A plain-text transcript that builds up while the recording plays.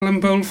Allen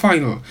Bowl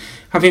final,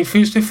 having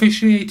first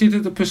officiated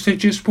at the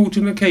prestigious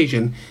sporting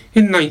occasion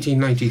in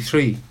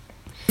 1993.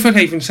 Milford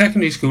Haven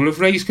Secondary School have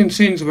raised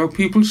concerns about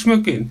pupils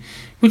smoking,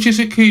 which has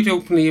occurred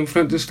openly in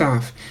front of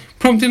staff,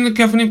 prompting the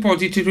governing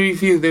body to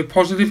review their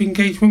positive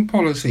engagement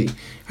policy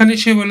and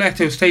issue a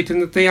letter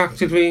stating that they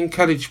actively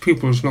encourage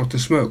pupils not to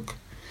smoke.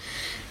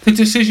 The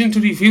decision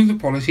to review the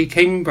policy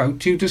came about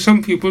due to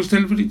some pupils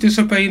deliberately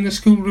disobeying the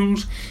school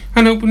rules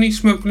and openly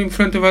smoking in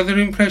front of other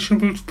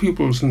impressionable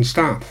pupils and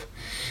staff.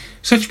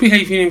 Such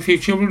behaviour in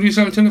future will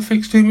result in a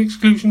fixed-term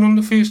exclusion on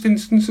the first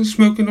instance of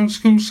smoking on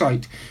school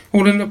site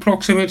or in the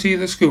proximity of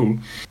the school,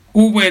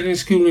 or wearing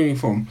school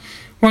uniform,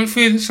 while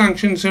further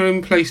sanctions are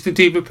in place to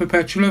deal with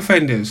perpetual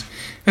offenders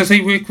as they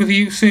work with the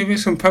Youth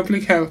Service and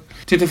Public Health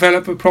to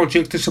develop a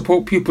project to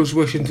support pupils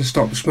wishing to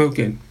stop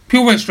smoking.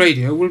 Pure West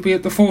Radio will be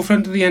at the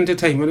forefront of the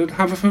entertainment at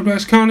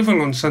Haverfordwest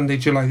Carnival on Sunday,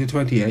 July the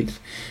 28th,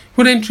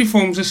 where entry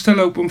forms are still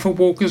open for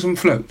walkers and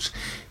floats,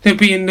 there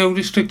being no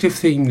restrictive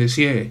theme this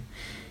year.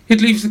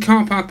 It leaves the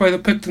car park by the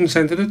Picton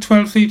Centre at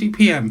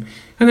 12:30pm,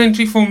 and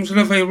entry forms are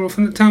available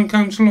from the Town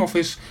Council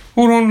office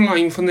or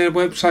online from their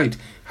website,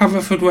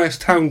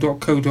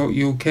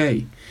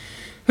 haverfordwesttown.co.uk.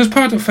 As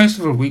part of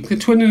Festival Week, the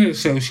Twinning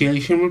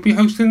Association will be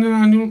hosting an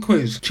annual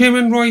quiz.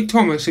 Chairman Roy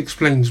Thomas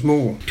explains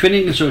more.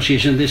 Twinning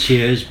Association this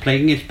year is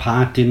playing its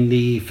part in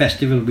the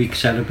Festival Week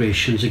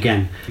celebrations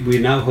again. We're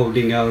now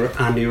holding our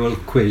annual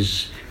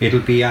quiz.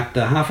 It'll be at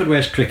the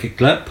Haverfordwest Cricket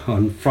Club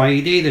on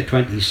Friday the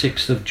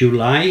 26th of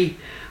July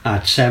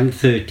at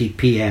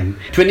 7:30pm.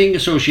 Twinning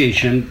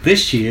Association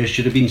this year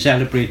should have been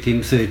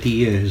celebrating 30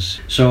 years.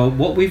 So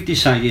what we've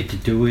decided to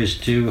do is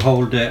to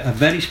hold a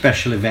very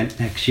special event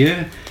next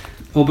year.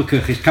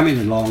 Oberkirch is coming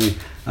along.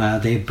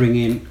 They're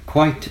bringing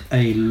quite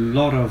a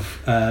lot of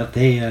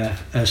their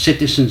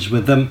citizens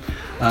with them,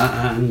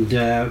 and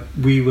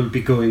we will be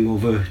going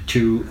over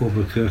to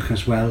Oberkirch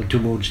as well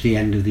towards the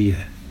end of the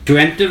year. To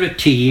enter a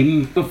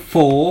team of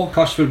 4,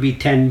 cost will be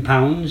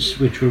 £10,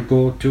 which will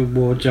go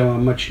towards our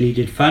much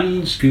needed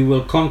funds. You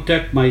will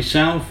contact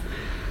myself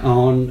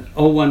on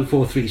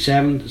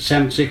 01437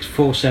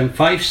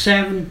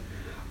 764757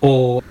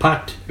 or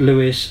Pat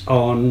Lewis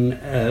on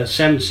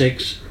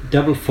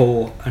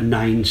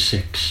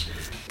 764496.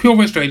 Pure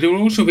West Radio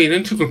will also be an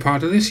integral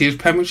part of this year's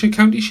Pembrokeshire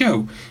County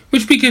Show,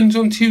 which begins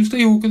on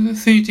Tuesday,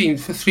 August the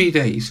 13th for 3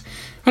 days.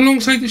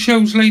 Alongside the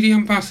show's Lady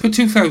Ambassador for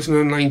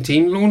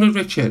 2019, Lorna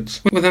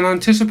Richards, with an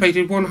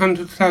anticipated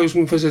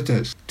 100,000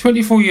 visitors.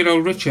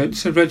 24-year-old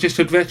Richards, a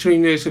registered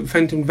veterinary nurse at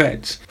Fenton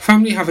Vets,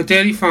 family have a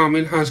dairy farm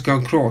in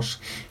Hasgard Cross,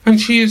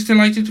 and she is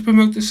delighted to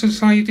promote the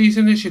Society's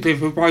initiative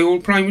whereby all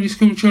primary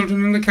school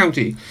children in the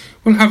county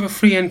will have a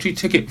free entry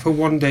ticket for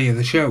 1 day of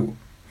the show.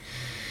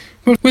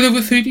 With over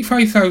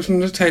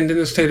 35,000 attending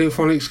the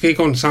Stereophonics gig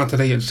on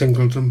Saturday at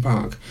Singleton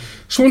Park,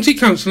 Swansea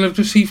Council have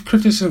received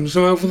criticisms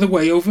over the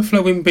way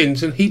overflowing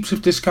bins and heaps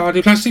of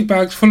discarded plastic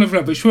bags full of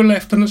rubbish were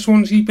left on the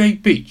Swansea Bay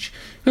beach,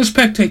 as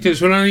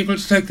spectators were unable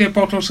to take their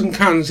bottles and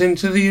cans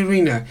into the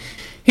arena,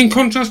 in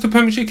contrast to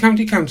Pembrokeshire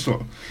County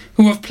Council,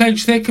 who have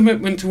pledged their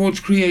commitment towards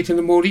creating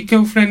a more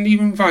eco-friendly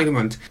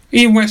environment.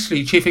 Ian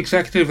Wesley, Chief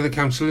Executive of the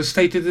Council, has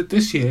stated that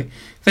this year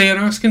they are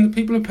asking the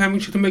people of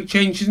Pembrokeshire to make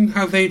changes in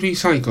how they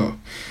recycle.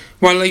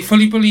 While they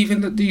fully believe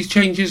in that these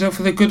changes are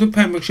for the good of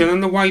Pembrokeshire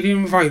and the wider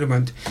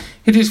environment,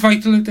 it is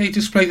vital that they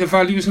display the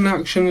values and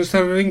actions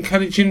that are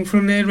encouraging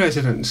from their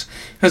residents,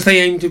 as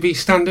they aim to be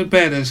standard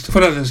bearers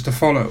for others to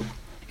follow.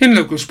 In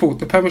local sport,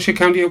 the Pembrokeshire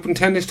County Open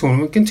Tennis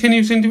Tournament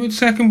continues into its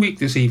second week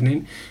this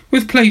evening,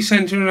 with play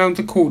centred around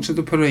the courts of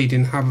the Parade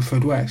in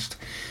Haverfordwest.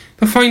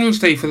 The finals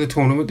day for the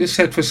tournament is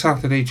set for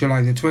Saturday,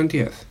 July the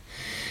 20th.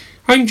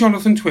 I'm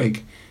Jonathan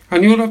Twigg,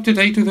 and you're up to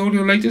date with all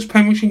your latest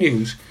Pembrokeshire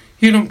news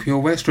here on Pure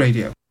West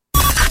Radio.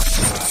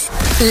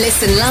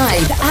 Listen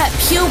live at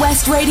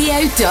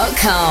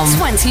purewestradio.com.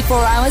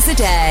 24 hours a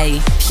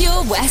day.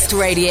 Pure West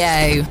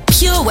Radio.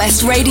 Pure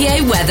West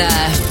Radio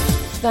weather.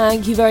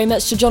 Thank you very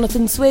much to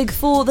Jonathan Twigg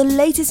for the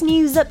latest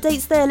news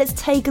updates there. Let's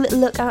take a little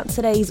look at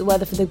today's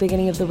weather for the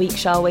beginning of the week,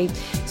 shall we?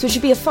 So it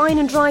should be a fine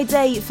and dry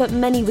day for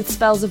many, with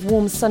spells of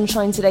warm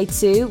sunshine today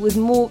too, with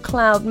more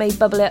cloud may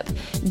bubble up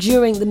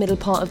during the middle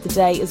part of the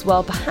day as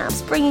well,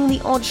 perhaps bringing the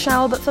odd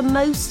shower, but for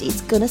most it's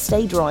going to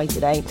stay dry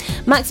today.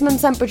 Maximum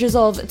temperatures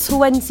of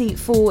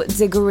 24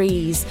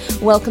 degrees.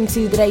 Welcome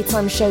to the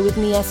daytime show with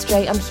me,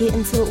 SJ. I'm here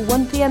until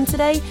 1pm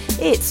today.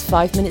 It's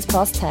 5 minutes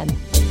past 10.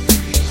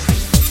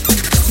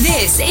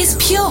 This is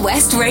Pure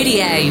West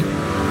Radio.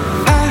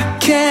 I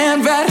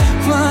can't write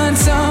one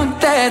song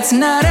that's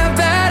not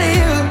about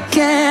you.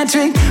 Can't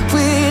drink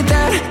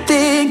without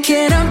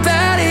thinking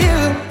about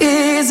you.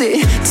 Is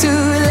it too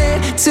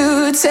late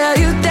to tell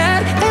you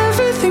that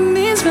everything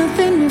means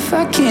nothing if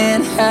I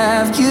can't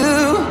have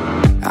you?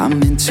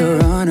 I'm in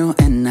Toronto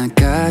and I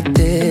got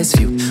this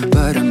view,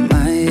 but I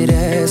might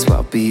as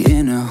well be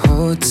in a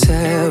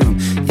hotel room,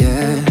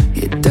 yeah.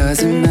 It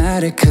doesn't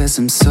matter cause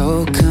I'm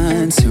so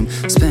consumed,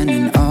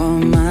 spending all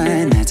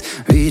my nights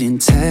reading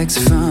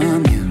texts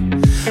from you.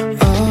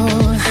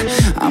 Oh,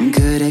 I'm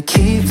good at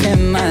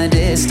keeping my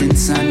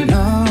distance. I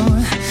know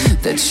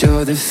that that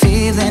you're the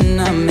feeling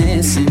I'm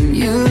missing.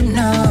 You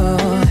know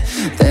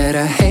that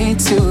I hate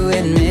to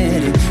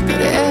admit it,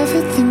 but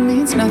everything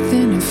means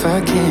nothing if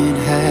I can't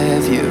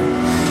have you.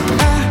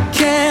 I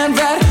can't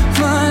write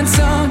one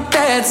song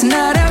that's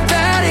not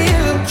about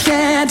you.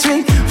 Can't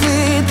drink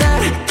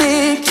without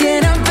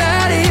thinking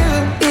about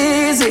you.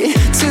 Is it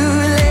too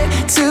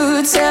late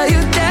to tell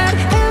you that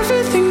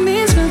everything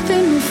means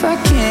nothing if I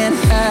can't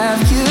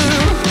have you?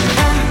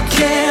 I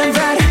can't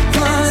write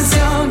one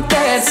song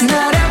that's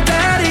not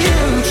about you.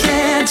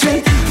 Can't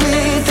drink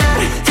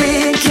without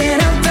thinking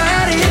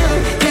about you.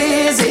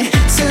 Is it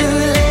too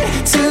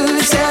late to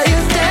tell you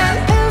that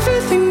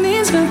everything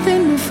means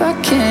nothing if I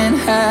can't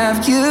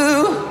have you?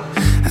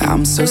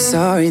 I'm so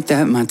sorry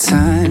that my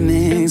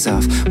timing's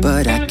off,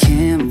 but I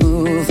can't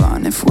move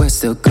on if we're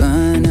still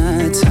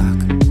gonna talk.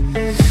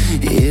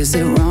 Is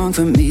it wrong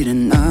for me to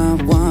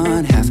not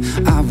want half?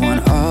 I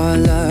want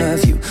all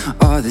of you,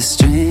 all the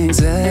strings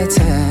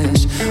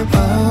attached.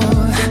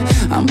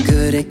 Oh, I'm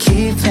good at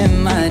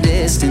keeping my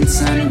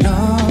distance. I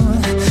know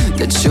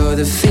that you're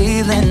the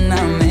feeling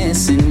I'm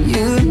missing.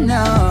 You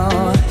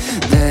know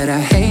that I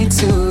hate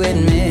to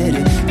admit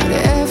it, but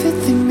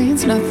everything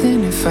means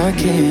nothing if I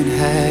can't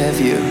have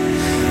you.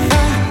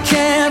 I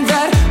can't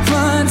write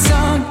one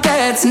song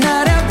that's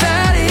not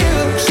about you.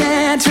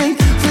 Can't drink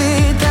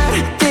without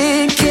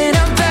thinking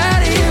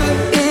about you.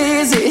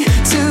 Is it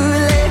too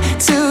late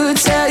to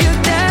tell you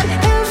that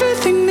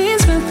everything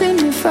means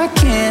nothing if I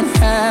can't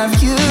have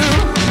you?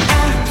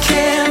 I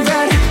can't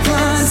write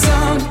one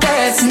song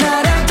that's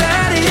not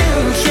about you.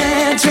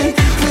 Can't drink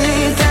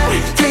without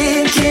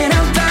thinking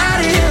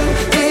about you.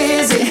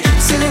 Is it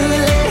too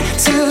late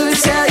to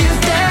tell you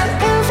that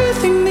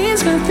everything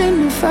means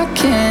nothing if I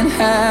can't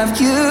have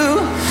you?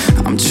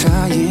 I'm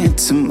trying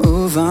to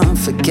move on,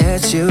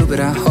 forget you, but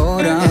I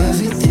hold on.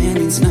 Everything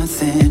means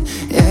nothing,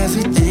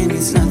 everything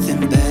means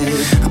nothing,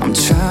 babe. I'm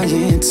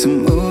trying to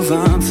move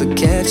on,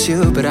 forget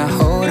you, but I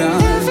hold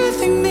on.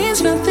 Everything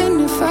means nothing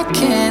if I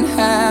can't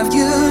have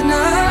you. No,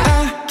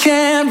 I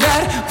can't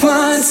write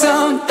one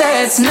song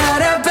that's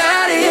not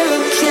about you.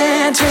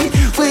 Can't drink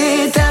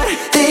without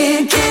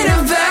thinking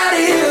about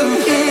you.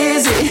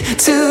 Is it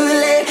too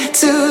late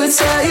to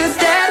tell you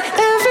that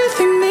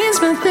everything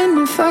means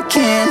nothing if I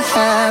can't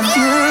have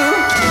you?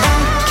 I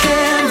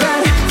can't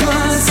write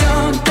one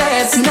song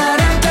that's not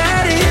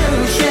about you.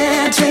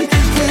 Can't drink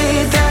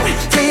without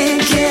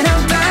thinking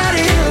about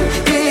you.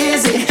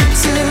 Is it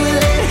too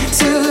late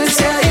to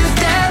tell you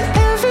that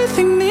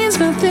everything means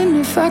nothing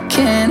if I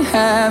can't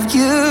have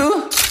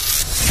you?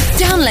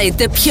 Download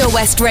the Pure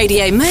West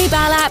Radio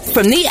mobile app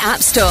from the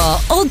App Store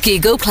or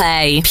Google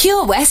Play.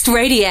 Pure West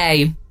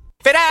Radio.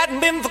 If it hadn't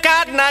been for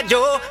Cotton Eye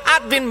Joe,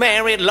 I'd been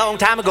married a long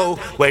time ago.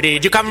 Where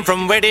did you come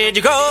from? Where did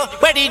you go?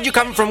 Where did you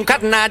come from,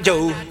 Cotton Eye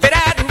Joe? If it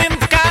hadn't been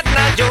for Cotton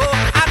Eye Joe,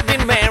 I'd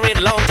been married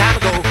a long time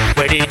ago.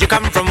 Where did you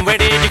come from? Where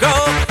did you go?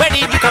 Where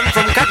did you come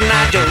from, Cotton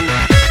Eye Joe?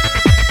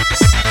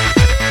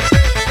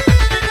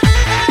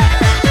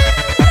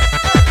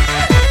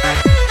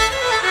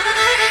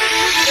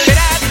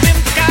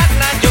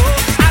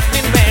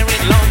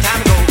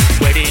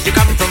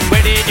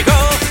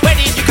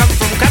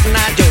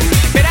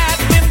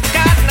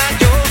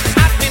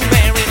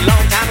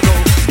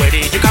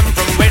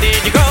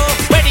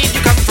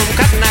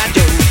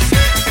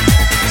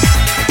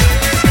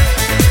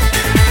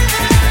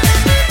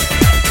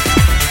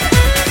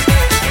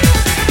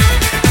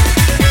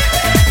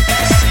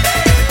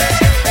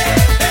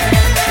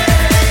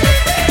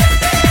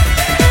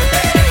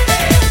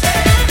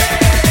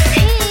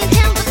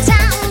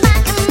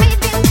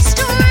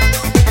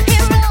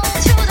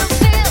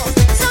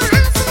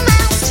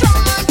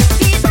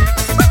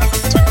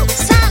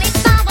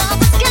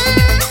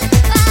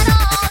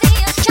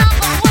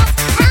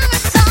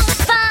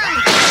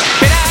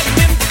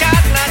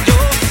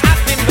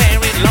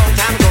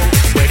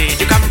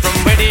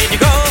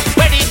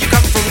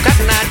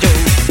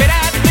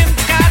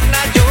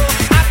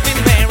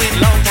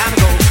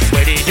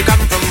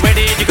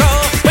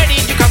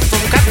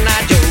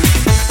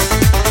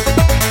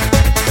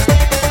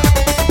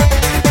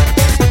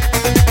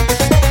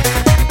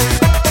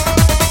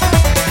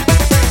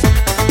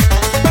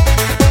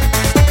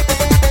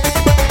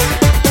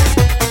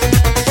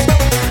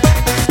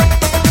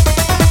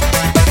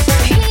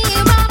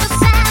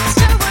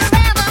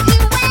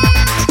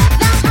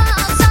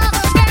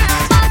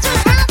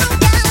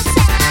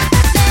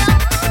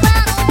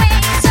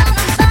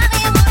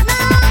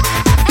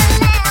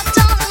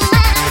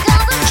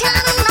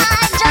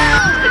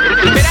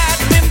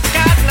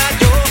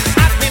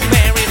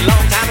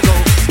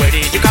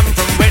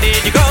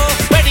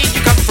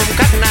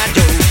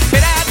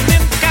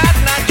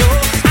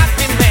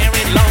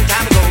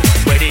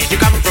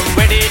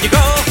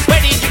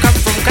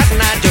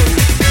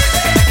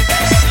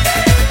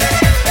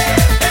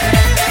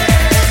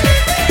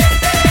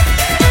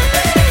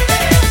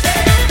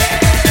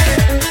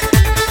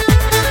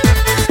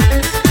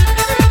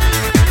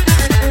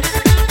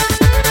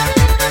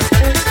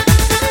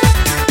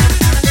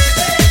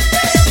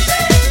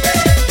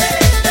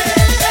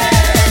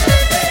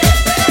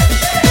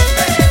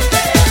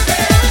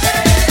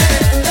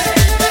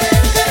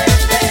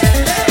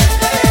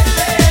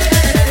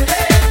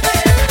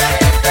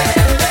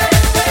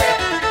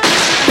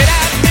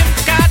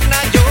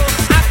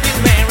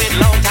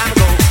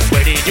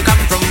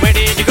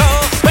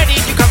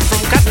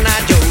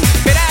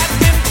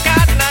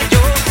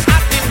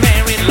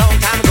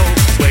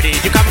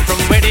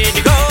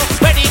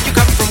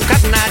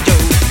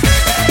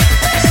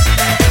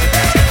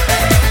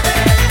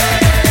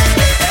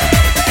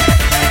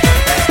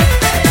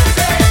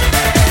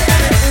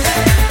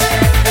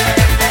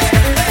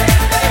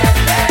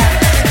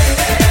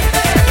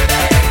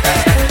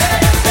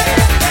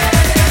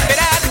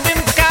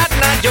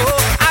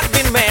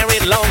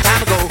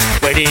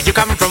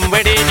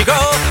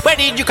 Where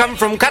did you come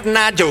from, Cotton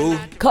Eye Joe?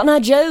 Cotton Eye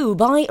Joe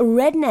by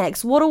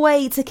Rednecks. What a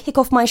way to kick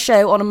off my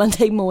show on a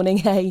Monday morning,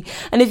 hey?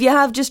 And if you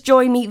have just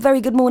joined me, very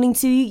good morning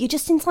to you. You're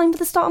just in time for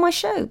the start of my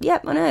show.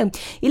 Yep, I know.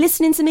 You're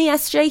listening to me,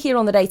 SJ, here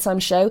on the Daytime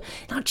Show.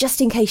 Now, just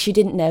in case you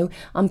didn't know,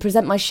 I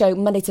present my show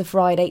Monday to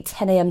Friday,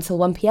 10 a.m. till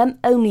 1 p.m,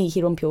 only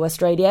here on Pure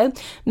West Radio.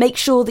 Make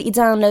sure that you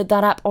download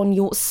that app on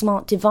your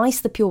smart device,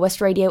 the Pure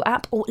West Radio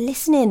app, or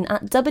listen in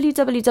at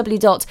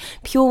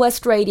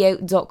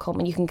www.purewestradio.com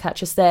and you can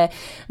catch us there.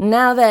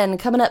 Now then,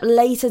 coming up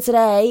later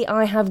today,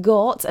 I have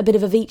got a bit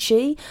of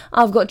Avicii.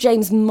 I've got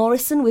James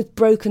Morrison with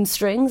Broken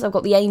Strings. I've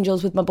got The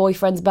Angels with My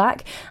Boyfriend's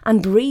Back,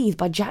 and Breathe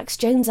by Jax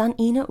Jones and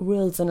Enoch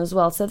Rilson as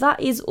well. So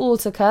that is all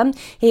to come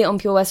here on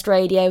Pure West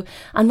Radio.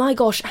 And my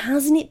gosh,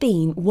 hasn't it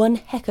been one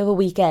heck of a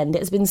weekend? It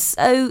has been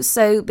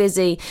so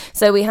busy.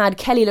 So we had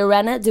Kelly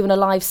Lorena doing a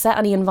live set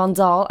and Ian Van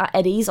Dahl at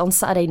Eddie's on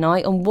Saturday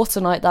night, and what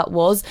a night that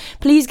was.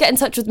 Please get in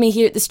touch with me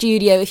here at the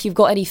studio if you've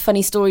got any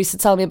funny stories to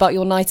tell me about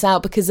your night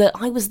out, because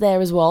I was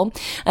there as well.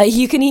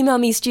 You can email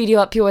me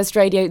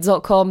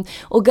studio@purewestradio.com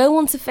or go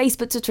on to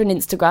Facebook, Twitter and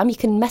Instagram. You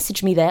can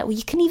message me there, or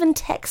you can even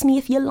text me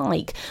if you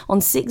like on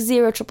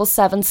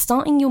 60777,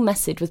 starting your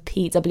message with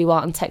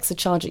PWR and text a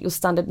charge at your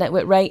standard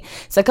network rate.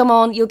 So come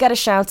on, you'll get a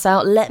shout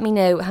out. Let me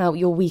know how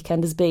your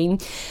weekend has been.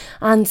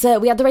 And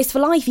we had the Race for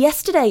Life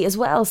yesterday as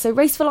well. So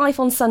Race for Life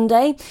on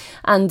Sunday,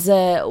 and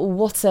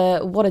what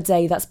a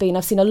day that's been.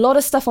 I've seen a lot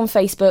of stuff on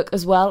Facebook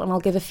as well, and I'll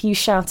give a few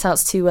shout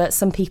outs to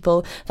some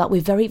people that we're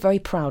very, very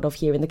proud of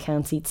here in the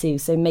county too.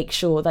 So make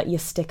sure that you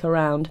stick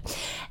around.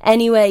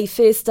 Anyway,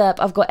 first up,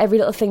 I've got Every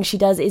Little Thing She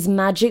Does Is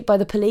Magic by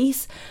The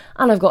Police,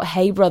 and I've got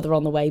Hey Brother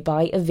on the way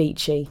by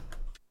Avicii.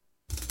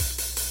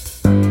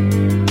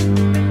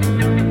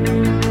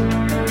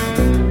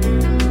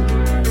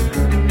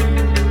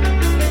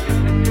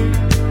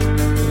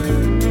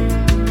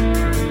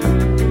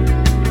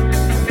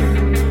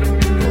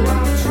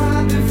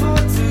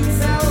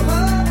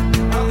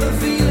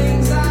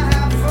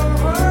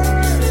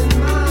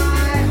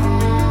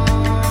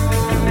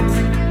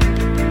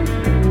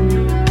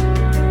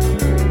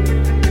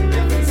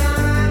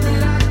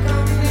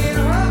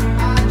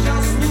 I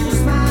just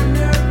lose my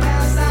nerve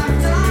as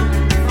I've done.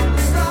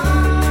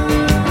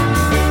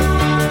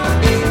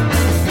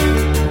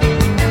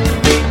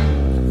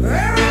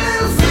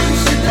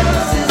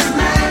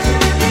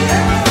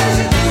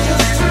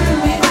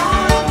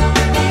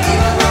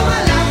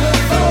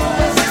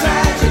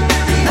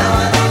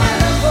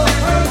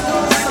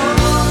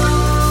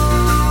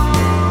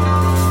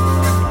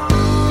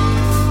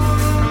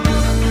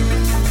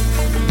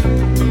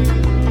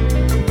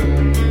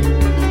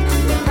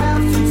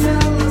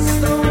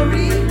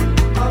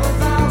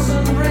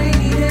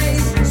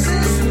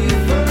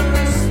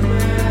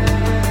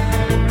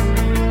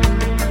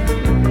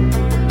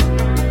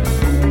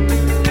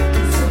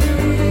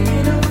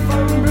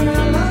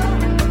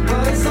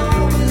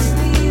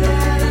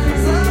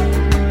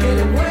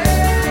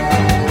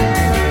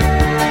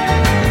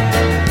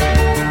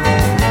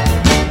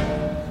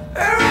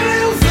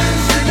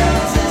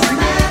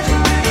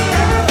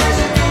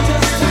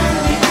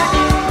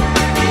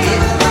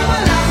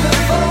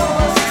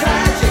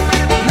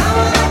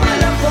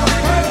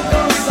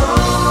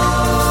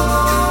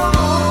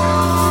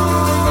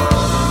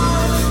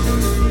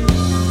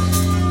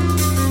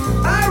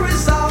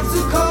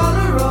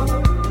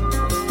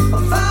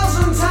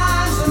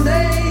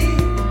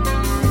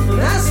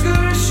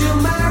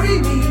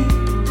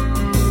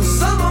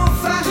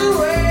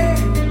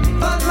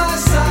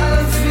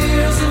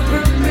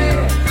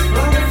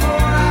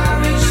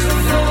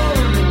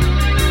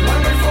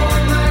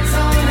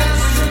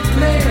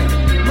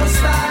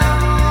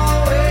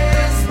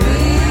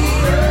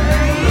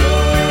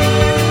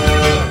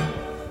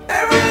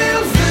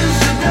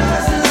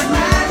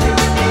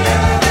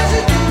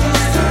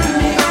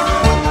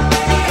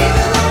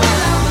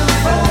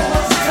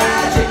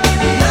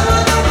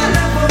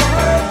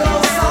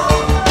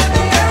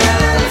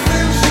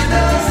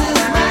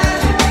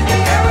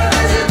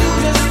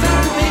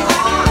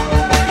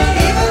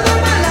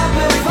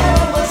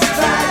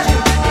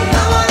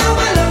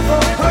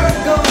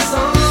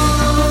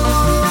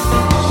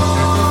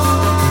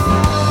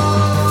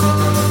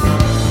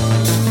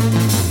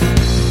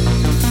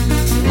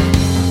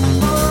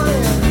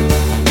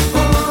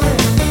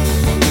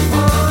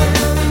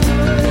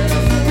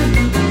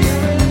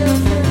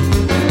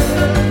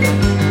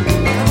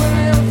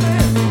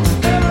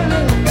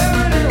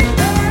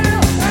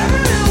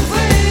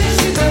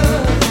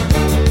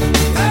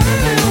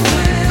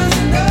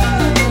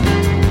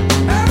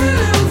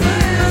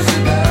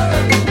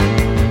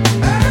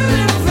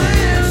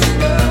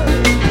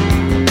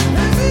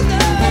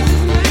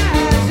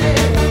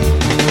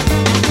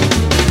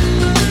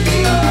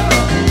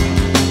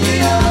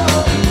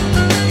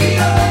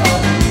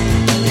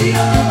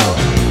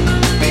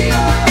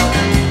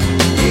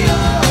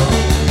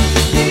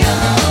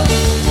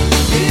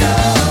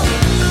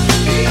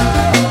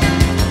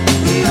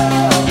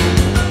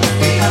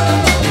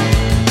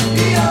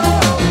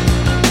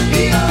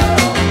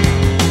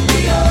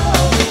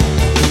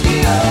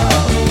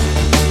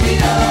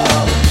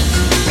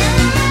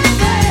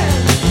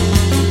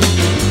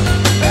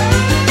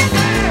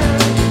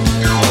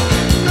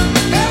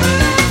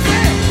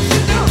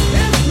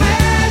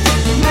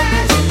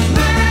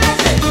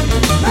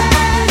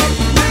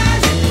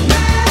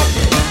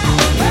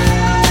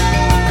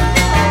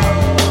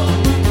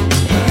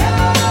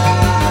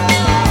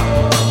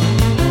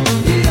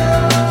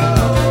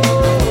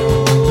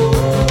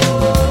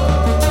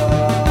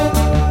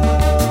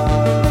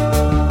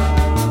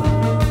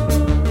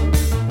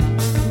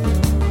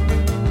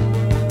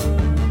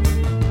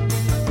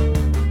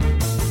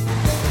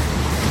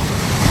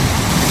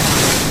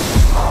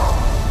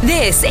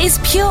 This is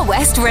Pure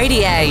West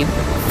Radio.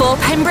 For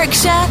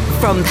Pembrokeshire,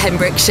 from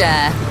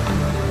Pembrokeshire.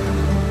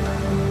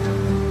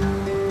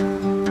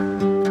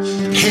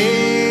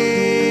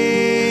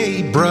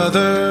 Hey,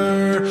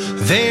 brother,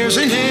 there's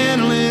an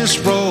endless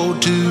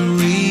road to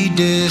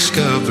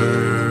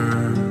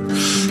rediscover.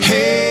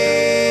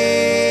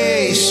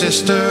 Hey,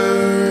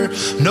 sister,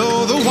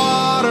 know the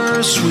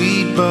water's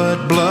sweet,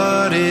 but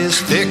blood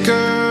is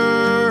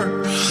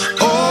thicker.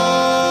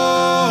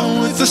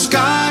 Oh, if the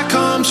sky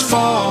comes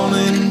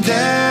falling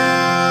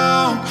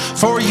down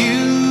for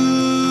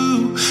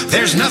you,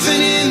 there's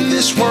nothing in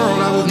this world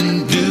I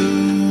wouldn't do.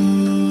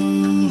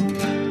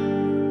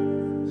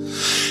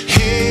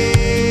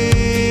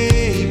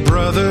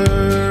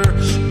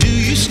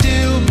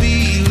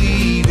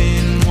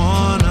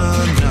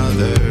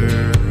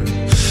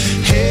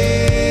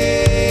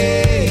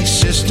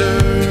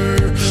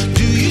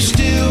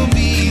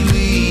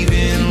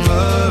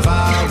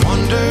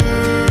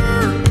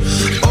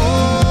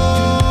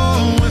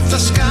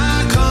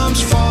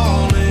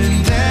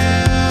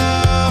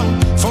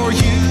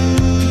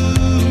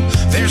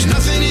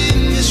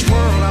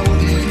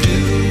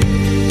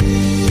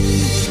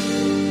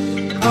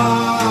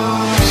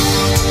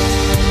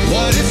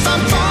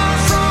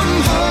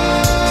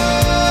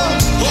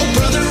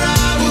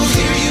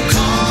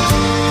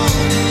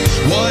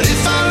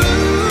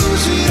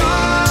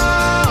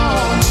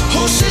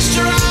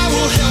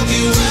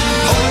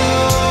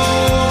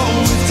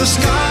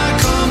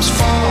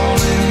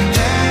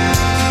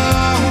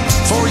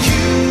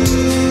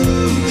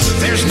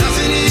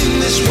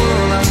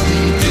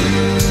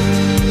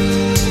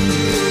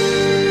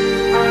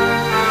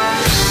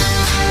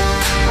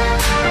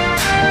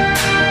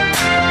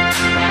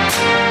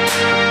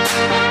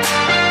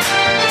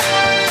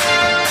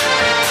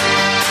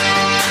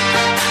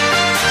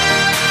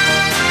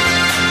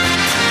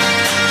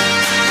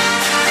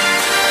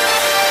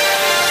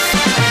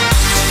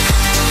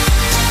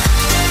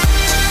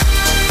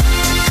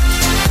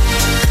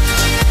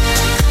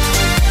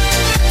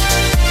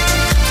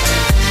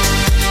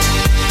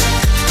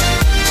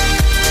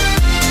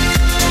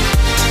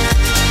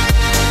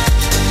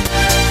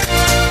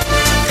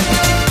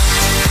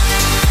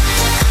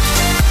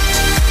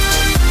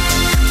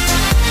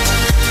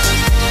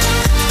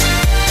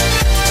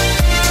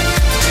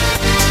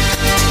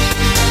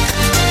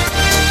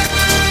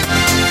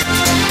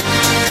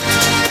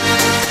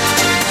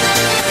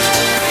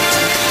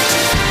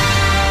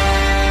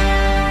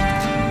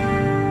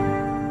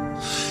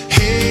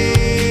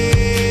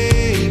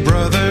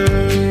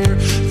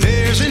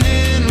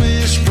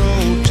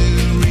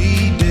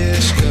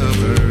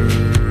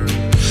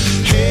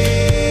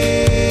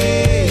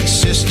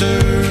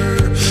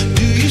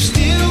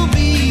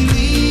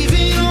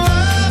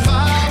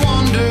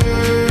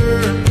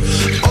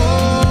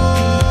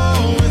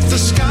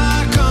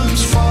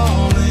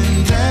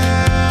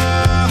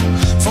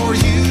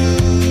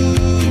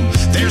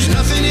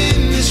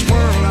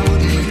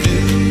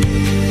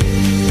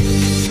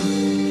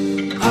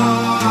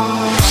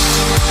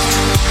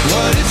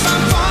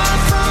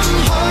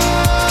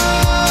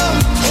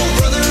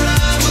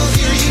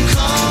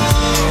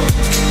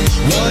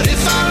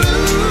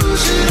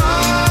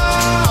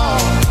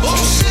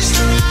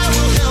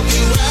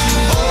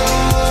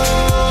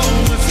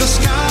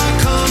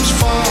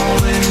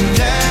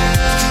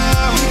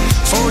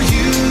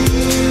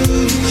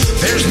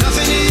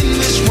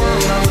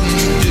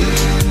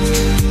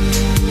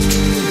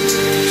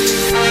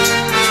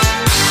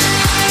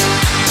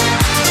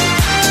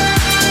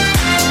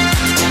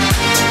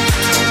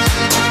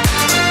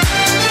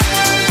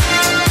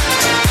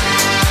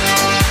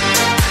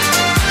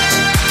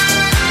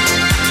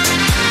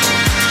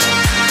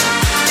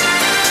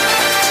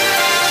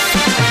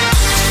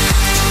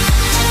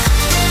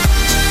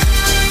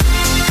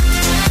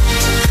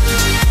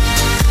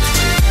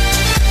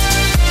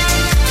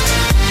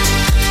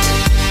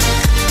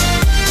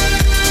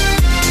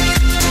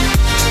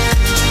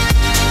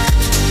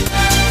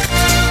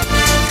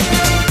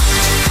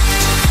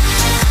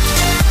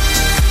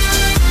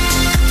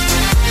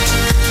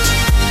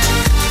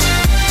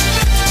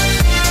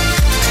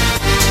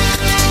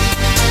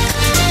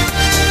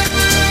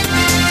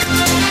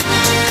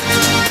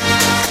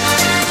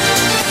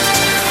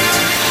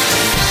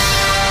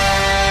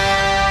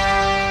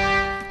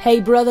 Hey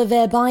Brother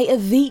there by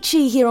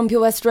Avicii here on Pure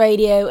West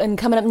Radio, and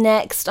coming up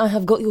next I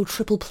have got your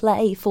triple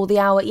play for the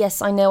hour.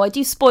 Yes, I know, I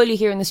do spoil you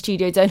here in the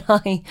studio, don't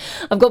I?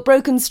 I've got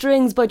Broken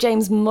Strings by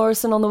James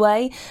Morrison on the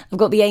way, I've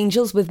got The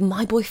Angels with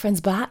My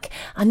Boyfriend's Back,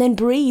 and then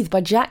Breathe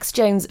by Jax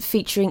Jones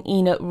featuring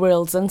Ina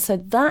Rilson. So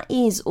that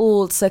is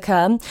all to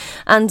come.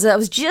 And I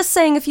was just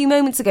saying a few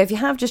moments ago, if you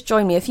have just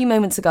joined me a few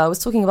moments ago, I was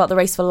talking about the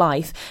Race for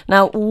Life.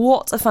 Now,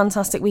 what a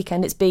fantastic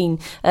weekend it's been.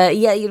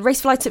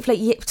 Race for Life took place,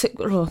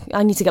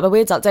 I need to get my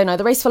words out, don't I?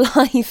 The Race Race for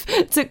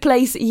Life took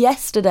place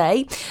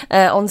yesterday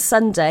on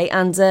Sunday,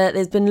 and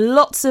there's been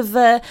lots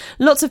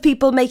of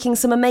people making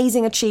some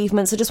amazing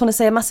achievements. I just want to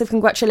say a massive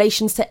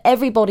congratulations to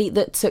everybody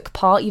that took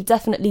part. You've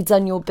definitely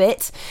done your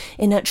bit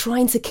in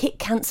trying to kick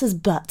cancer's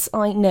butt.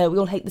 I know, we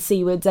all hate the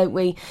C word, don't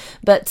we?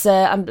 But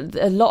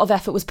a lot of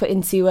effort was put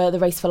into the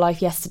Race for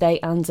Life yesterday,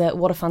 and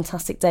what a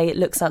fantastic day it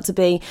looks out to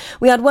be.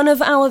 We had one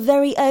of our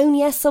very own,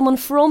 yes, someone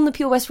from the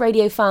Pure West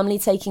Radio family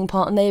taking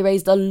part, and they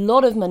raised a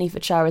lot of money for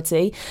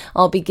charity.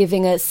 I'll be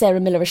giving Sarah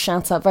Miller a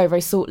shout out very,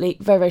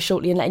 very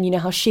shortly, and letting you know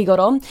how she got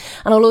on.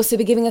 And I'll also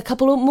be giving a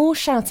couple more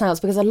shout outs,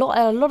 because a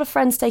lot of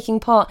friends taking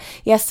part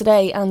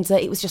yesterday, and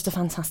it was just a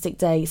fantastic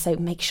day. So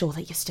make sure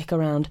that you stick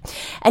around.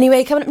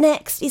 Anyway, coming up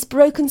next is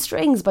Broken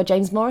Strings by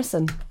James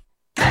Morrison.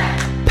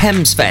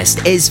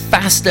 Pemsfest is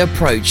fast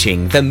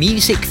approaching, the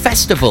music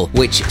festival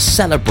which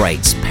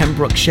celebrates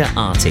Pembrokeshire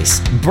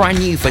artists. Brand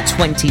new for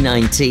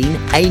 2019,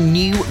 a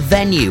new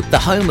venue. The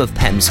home of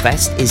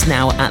Pemsfest is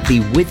now at the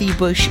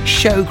Withybush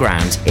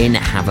Showground in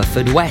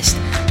Haverfordwest.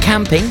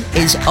 Camping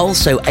is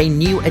also a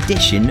new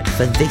addition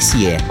for this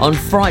year. On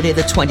Friday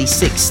the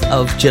 26th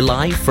of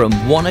July from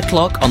 1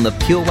 o'clock on the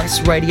Pure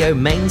West Radio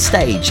main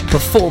stage,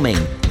 performing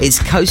is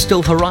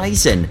Coastal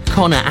Horizon,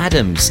 Connor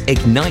Adams,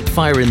 Ignite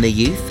Fire in the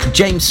Youth,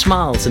 James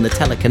Smiles and the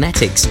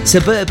Telekinetics,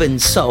 Suburban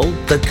Soul,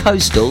 the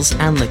Coastals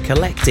and the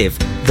Collective.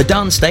 The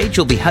dance stage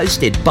will be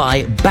hosted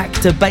by Back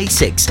to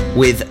Basics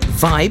with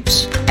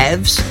Vibes,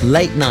 Evs,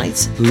 Late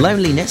Night,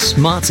 Loneliness,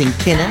 Martin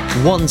Kinner,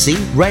 Wanzi,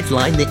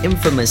 Redline, the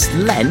infamous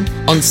Len.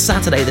 On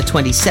Saturday the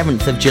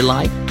 27th of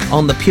July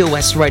on the Pure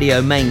West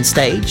Radio main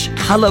stage,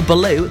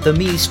 Hullabaloo, the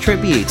Muse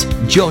Tribute,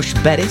 Josh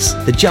Bettis,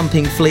 the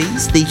Jumping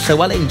Fleas, the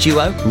Llewellyn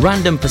Duo,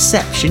 Random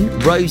Perception,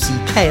 Rosie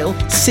Kale,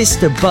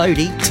 Sister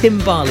Bodie, Tim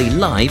Barley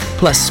Live,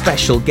 plus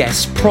special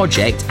guests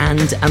Project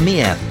and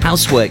Amir.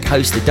 Housework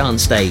host the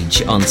dance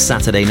stage on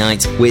Saturday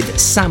night with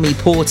Sammy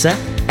Porter,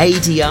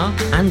 ADR,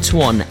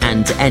 Antoine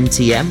and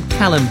NTM,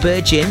 Callum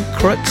Burgin,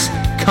 Crooks,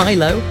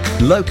 Kylo,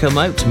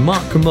 Locomote,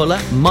 Mark Muller,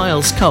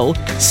 Miles Cole,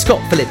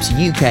 Scott Phillips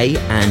UK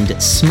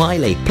and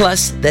Smiley.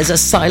 Plus, there's a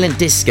silent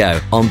disco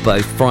on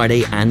both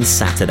Friday and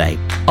Saturday.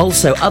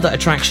 Also, other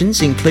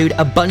attractions include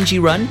a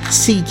bungee run,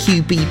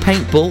 CQB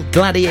paintball,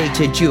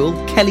 gladiator duel,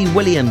 Kelly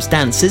Williams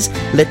dances,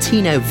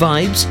 Latino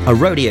vibes, a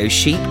rodeo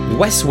sheep,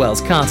 West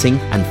Wales karting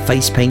and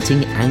face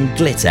painting and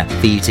glitter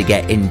for you to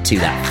get into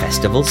that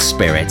festival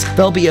spirit.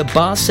 There'll be a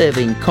bar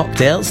serving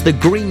cocktails, the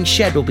Green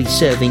Shed will be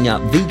serving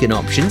up vegan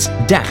options,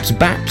 Daps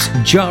Baps,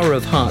 Jar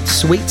of Hearts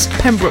sweets,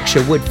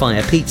 Pembrokeshire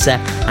Woodfire pizza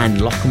and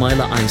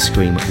Lochmeyler ice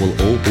cream will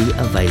all be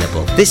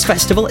available. This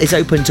festival is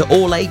open to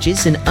all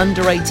ages and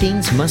under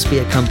 18s must be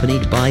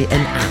accompanied by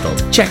an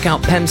adult. Check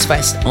out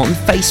Pemsfest on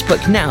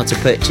Facebook now to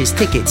purchase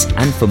tickets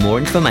and for more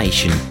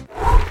information.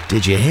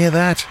 Did you hear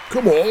that?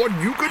 Come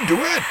on, you can do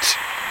it!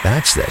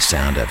 That's the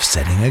sound of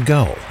setting a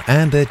goal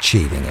and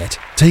achieving it.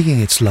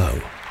 Taking it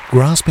slow,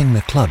 grasping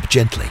the club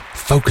gently,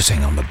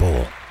 focusing on the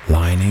ball,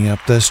 lining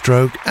up the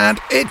stroke, and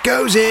it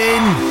goes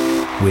in!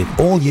 With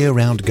all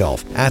year-round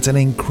golf at an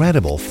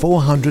incredible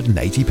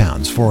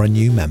 £480 for a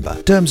new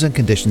member. Terms and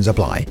conditions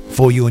apply.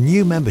 For your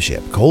new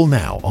membership, call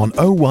now on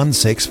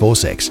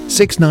 01646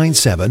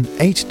 697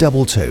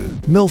 822.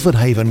 Milford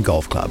Haven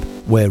Golf Club,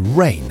 where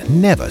rain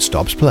never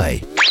stops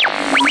play.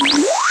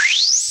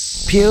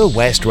 Pure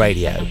West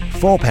Radio.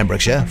 For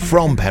Pembrokeshire,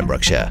 from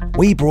Pembrokeshire.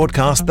 We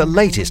broadcast the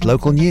latest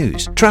local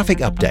news, traffic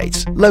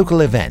updates, local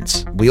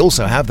events. We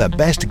also have the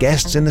best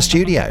guests in the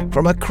studio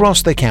from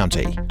across the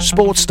county.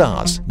 Sports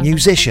stars,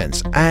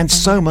 musicians, and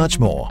so much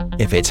more.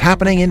 If it's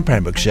happening in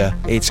Pembrokeshire,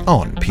 it's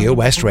on Pure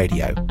West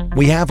Radio.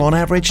 We have on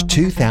average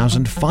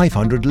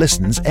 2,500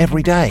 listens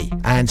every day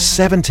and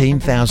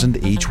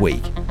 17,000 each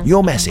week.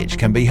 Your message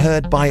can be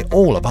heard by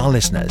all of our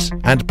listeners,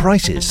 and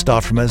prices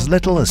start from as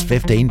little as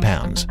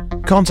 £15.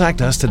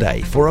 Contact us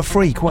today for a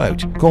free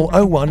quote. Call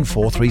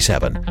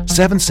 01437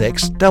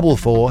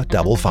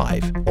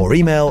 764455 or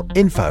email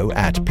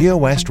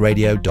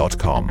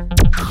info@purewestradio.com.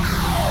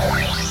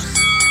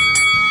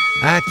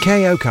 At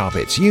KO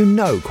Carpets, you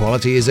know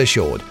quality is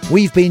assured.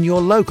 We've been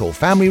your local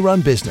family-run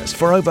business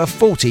for over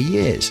 40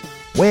 years.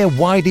 We're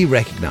widely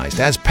recognised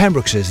as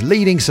Pembrokeshire's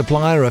leading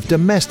supplier of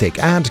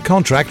domestic and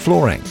contract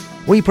flooring.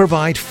 We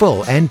provide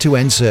full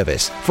end-to-end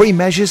service, free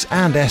measures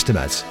and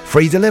estimates,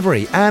 free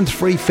delivery and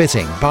free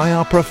fitting by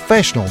our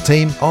professional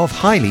team of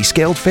highly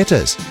skilled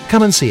fitters.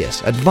 Come and see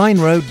us at Vine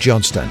Road,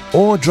 Johnston,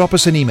 or drop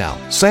us an email,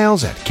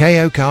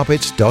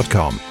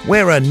 sales@kocarpets.com.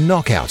 We're a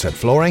knockout at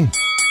flooring.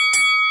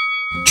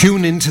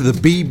 Tune in to the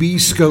BB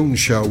Scone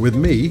Show with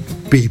me,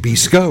 BB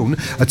Scone,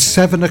 at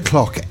 7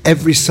 o'clock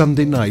every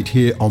Sunday night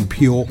here on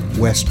Pure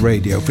West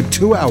Radio for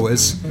 2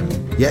 hours.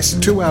 Yes,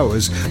 2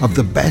 hours of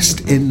the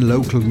best in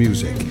local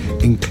music,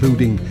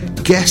 including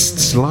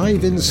guests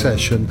live in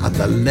session and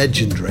the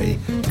legendary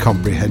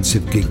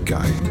Comprehensive Gig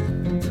Guide.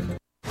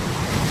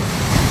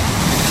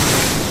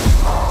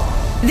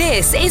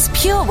 This is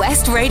Pure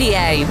West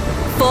Radio.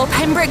 For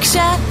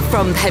Pembrokeshire,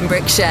 from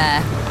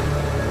Pembrokeshire.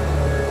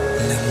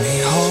 Let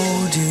me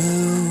hold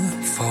you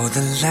for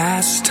the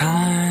last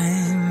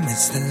time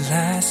it's the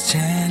last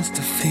chance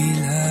to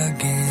feel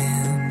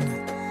again.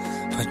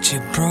 But you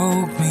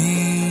broke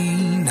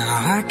me,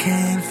 now I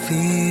can't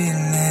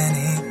feel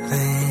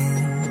anything.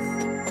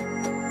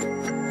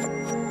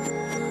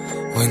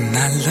 When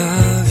I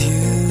love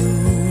you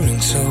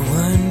rings so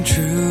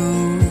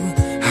untrue,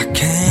 I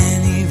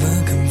can't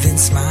even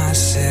convince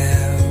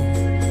myself.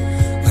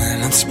 When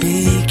I'm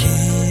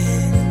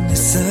speaking,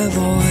 it's the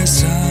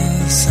voice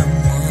of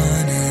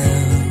someone else.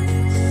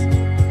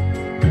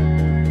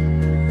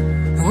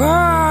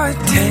 Oh, it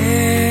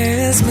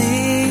tears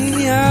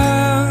me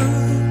up.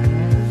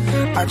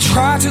 I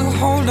try to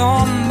hold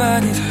on,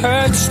 but it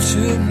hurts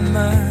too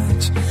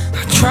much.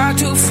 I try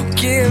to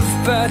forgive,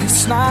 but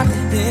it's not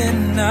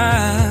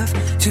enough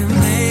to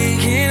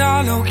make it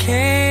all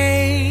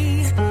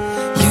okay.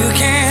 You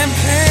can't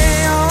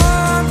play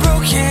on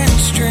broken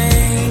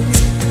strings.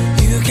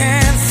 You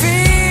can't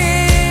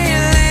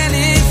feel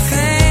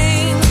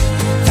anything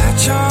that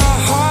your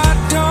heart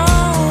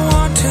don't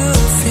want to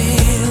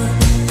feel.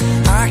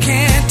 I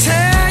can't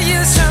tell you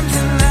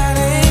something that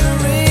ain't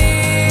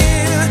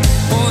real.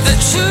 Oh, the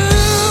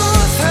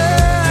truth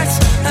hurts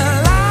and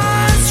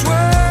lies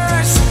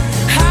worse.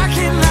 How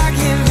can I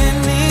give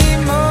any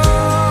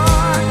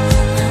more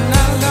when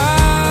I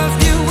love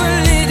you a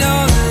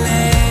little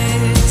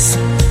less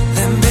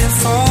than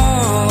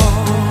before?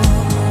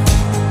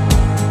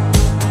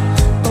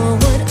 Oh,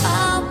 what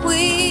are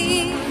we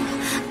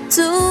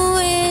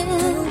doing?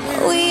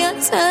 We are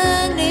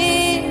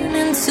turning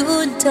into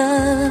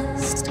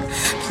dust,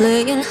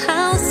 playing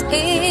house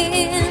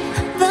in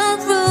the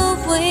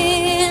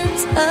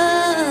ruins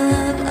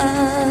of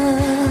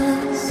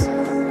us.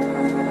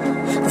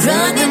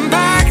 Running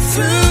back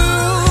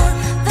through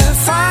the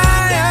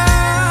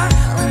fire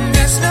when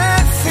there's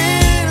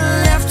nothing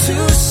left to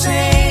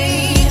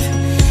save.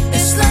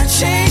 It's like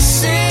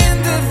chasing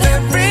the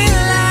very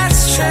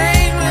last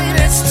train when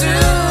it's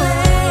too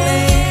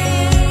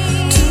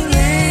late, too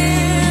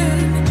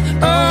late.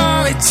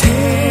 Oh, it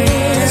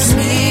tears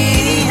me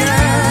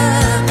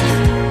up.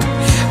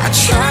 I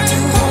try to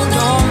hold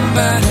on,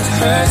 but it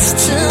hurts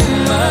too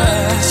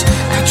much.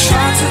 I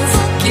try to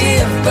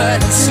forgive, but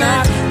it's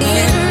not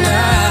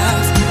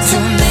enough to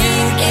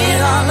make it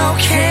all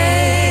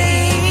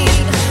okay.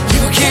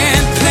 You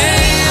can't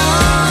play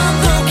on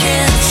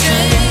broken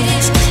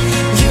strings.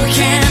 You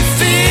can't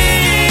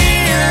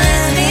feel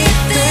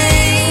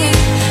anything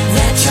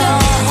that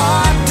your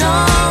heart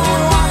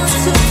don't want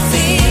to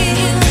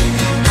feel.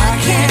 I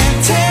can't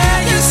tell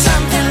you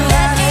something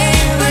that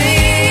ain't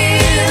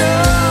real.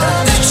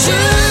 The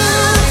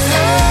truth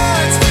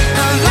hurts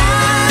and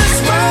lies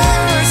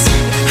worse.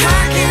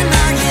 How can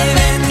I give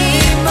any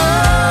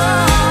more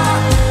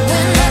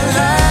when I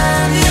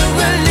love you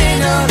a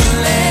little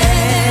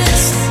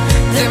less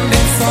than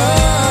before?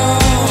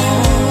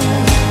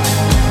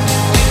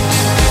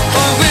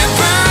 Oh, we're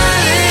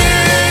running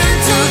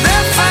through the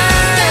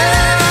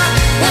fire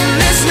when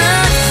there's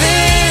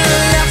nothing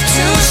left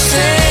to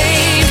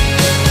save.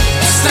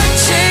 It's like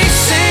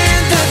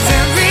chasing the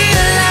very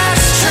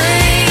last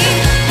train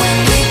when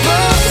we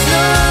both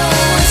know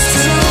it's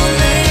too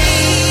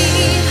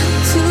late,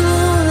 too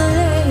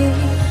late.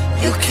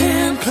 You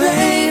can't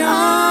play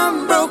on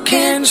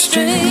broken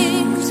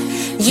strings.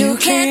 You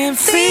can't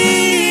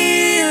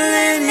feel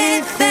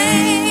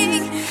anything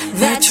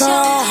that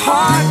your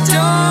heart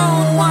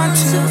don't want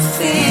to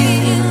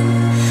feel.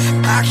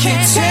 I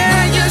can't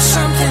tell you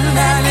something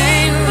that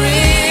ain't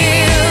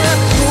real.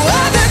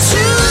 Oh, the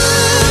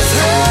truth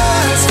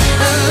hurts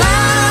and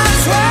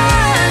lies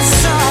worse.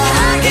 So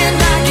how can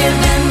I give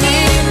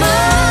any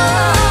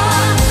more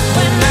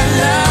when I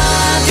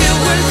love you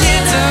a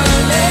little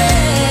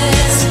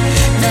less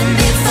than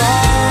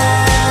before?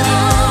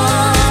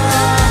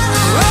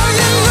 Oh,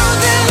 you know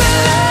that I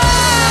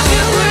love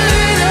you a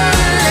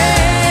little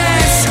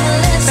less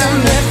than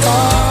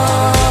before.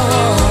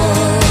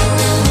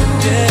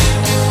 Yeah.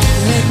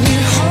 Let me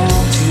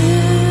hold you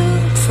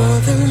for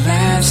the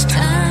last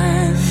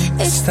time.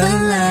 It's the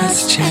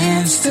last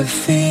chance to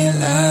feel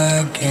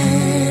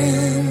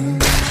again.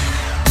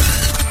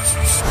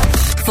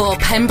 For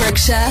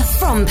Pembrokeshire,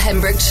 from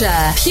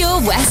Pembrokeshire,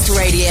 Pure West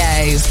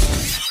Radio.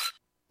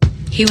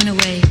 He went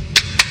away,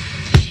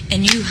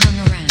 and you hung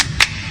around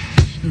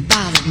and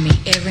bothered me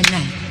every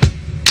night.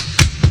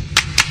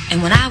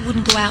 And when I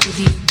wouldn't go out with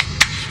you,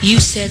 you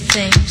said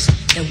things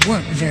that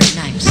weren't very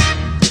nice.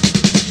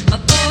 My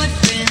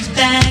boyfriend's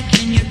back,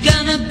 and you're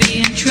gonna be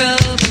in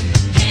trouble.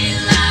 Hey,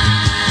 la,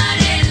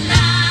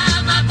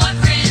 my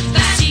boyfriend's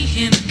back. See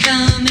him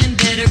coming,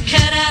 better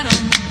cut out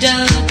on the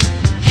double.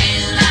 Hey,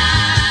 la,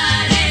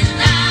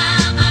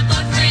 my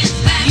boyfriend's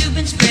back. You've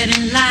been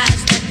spreading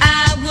lies that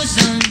I was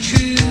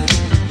untrue.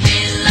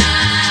 Hey, la,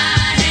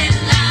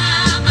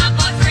 my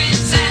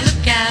boyfriend's back. So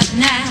look out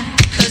now,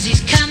 'cause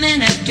he's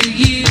coming after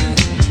you.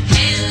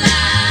 Hey, la,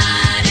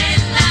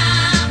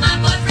 my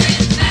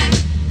boyfriend's back.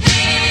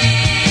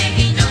 Hey,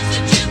 he knows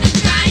that you've been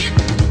trying,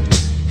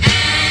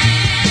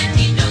 and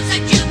he knows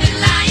that you've been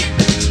lying.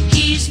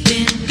 He's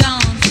been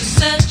gone for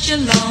such a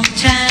long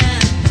time.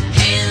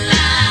 Hey,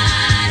 la,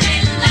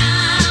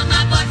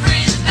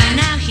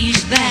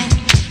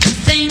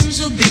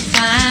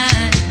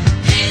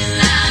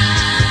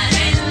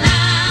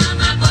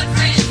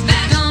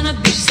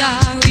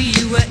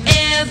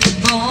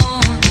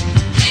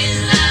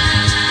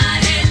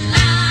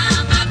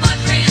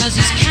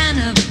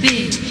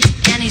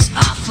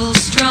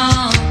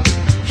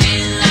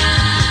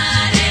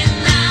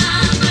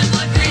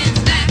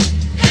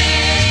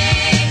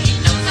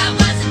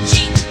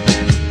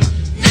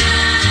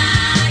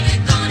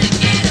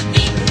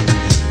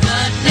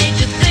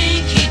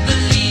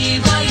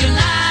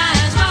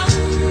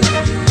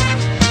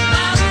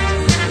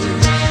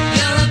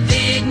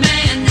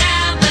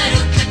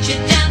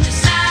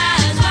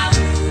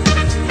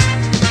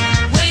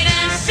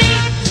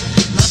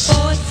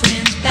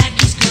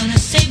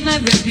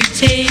 bad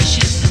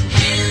reputation.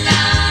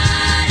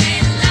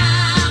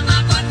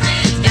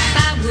 If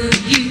I were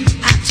you,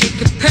 I'd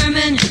take a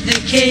permanent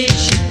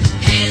vacation.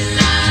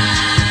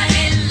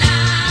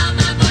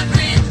 My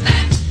boyfriend's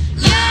back.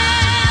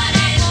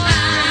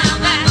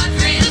 My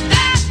boyfriend's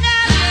back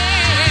now.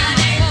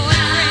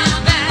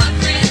 My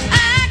boyfriend's back.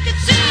 I could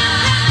see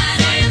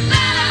him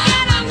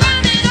get on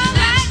running all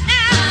right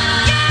now.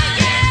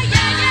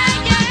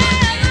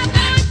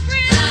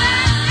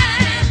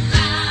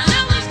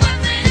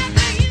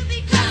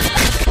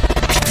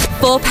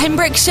 For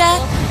Pembrokeshire,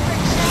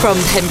 from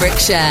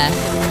Pembrokeshire.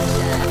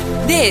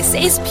 This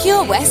is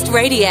Pure West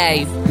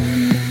Radio.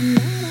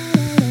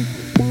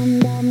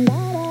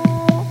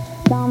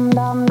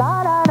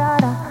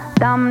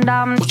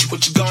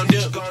 What you gonna do?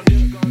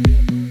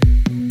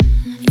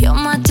 You're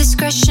my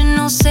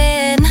discretional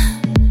sin.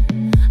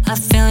 I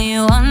feel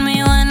you on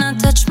me when I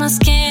touch my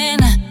skin.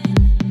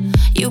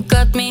 You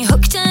got me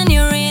hooked and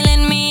you're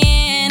reeling me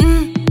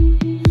in.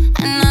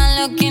 And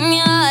I look in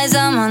your eyes,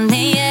 I'm on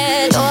the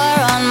edge.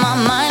 You're on my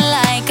mind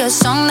like a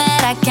song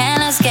that I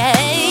can't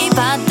escape.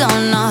 I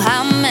don't know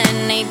how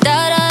many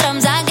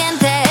da-da-dums I can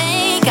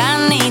take.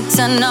 I need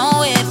to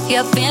know if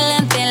you're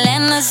feeling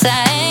the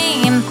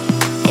same.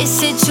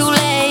 Is it too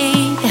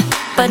late?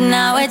 But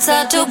now it's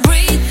hard to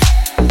breathe.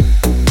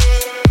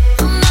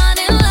 I'm not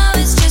in love,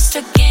 it's just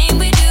a game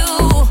we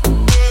do.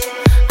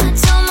 I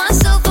tell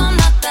myself I'm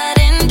not that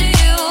into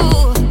you,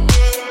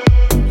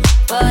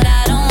 but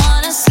I don't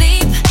wanna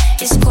sleep.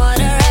 It's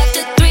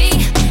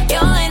 3:15.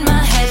 You're in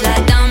my head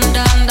like dum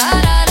dum da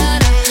da da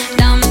da,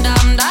 dum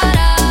dum da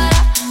da da,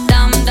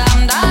 dum dum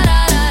da da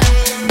da,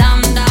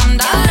 dum dum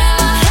da da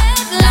da,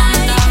 dum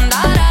dum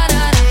da da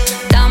da,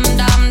 dum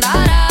dum da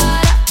da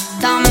da,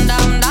 dum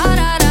dum da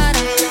da da,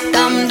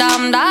 dum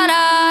dum da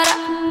da da.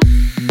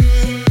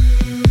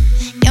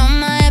 You're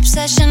my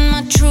obsession,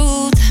 my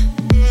truth.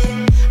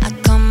 I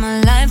come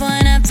alive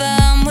whenever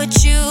I'm with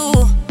you.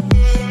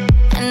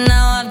 And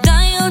now I've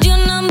dialed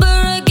your number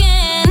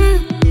again,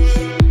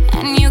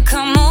 and you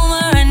come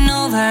over and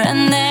over,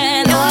 and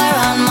then you're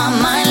on my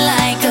mind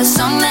like a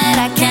song that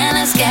I can't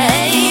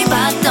escape.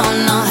 I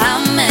don't know how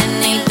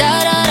many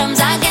da-da-dums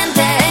I can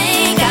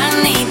take. I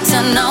need to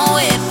know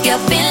if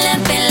you're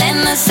feeling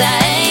the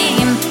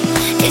same.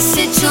 Is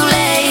it too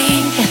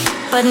late?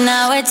 But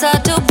now it's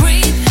hard to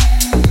breathe.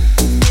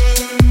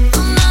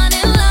 I'm not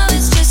in love,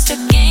 it's just a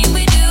game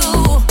we do.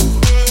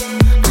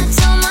 I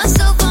tell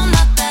myself I'm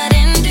not that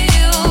into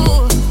you,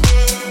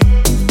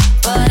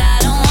 but I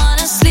don't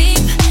wanna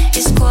sleep.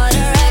 It's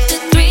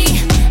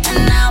 3:15, and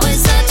now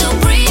it's hard to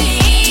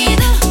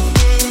breathe.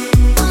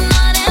 I'm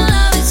not in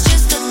love, it's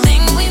just a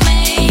thing we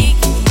make.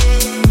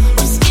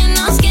 We're skin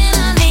on skin,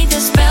 I need the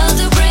spell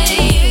to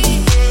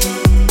break,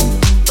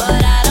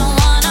 but I don't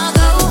wanna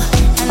go.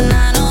 And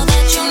I know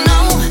that you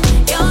know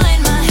you're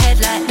in my head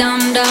like dum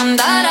dum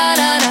da da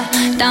da da,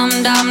 dum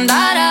dum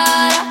da da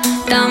da,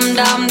 dum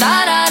dum da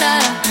da da,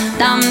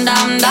 dum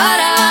dum da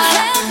da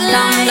da,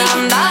 dum dum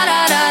da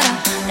da da,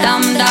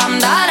 dum dum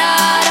da da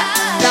da,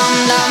 dum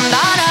dum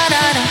da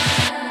da da.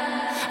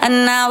 And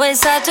now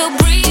it's hard to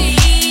breathe.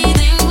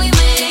 We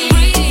make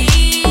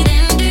breathe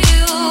into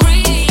you.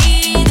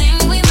 Breathing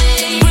we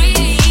make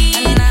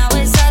breathe. And now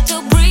it's hard to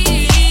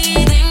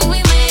breathe. We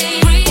make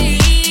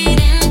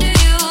breathe into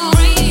you.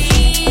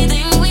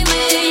 Breathing we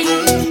make.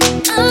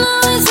 And now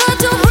it's hard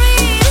to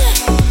breathe.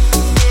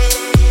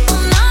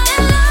 I'm not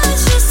in love,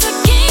 it's just a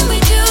game we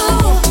do.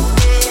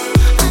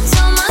 I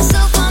tell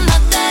myself I'm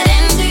not that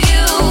into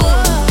you,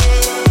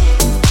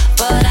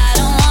 but I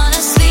don't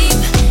wanna sleep.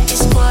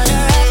 It's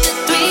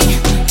 3:15,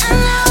 and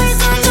now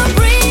it's hard to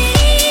breathe.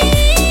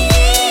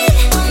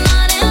 I'm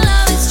not in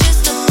love, it's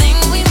just a thing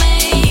we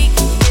make.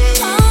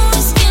 Oh,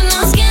 skin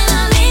on skin,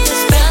 I need the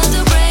spell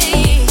to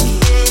break,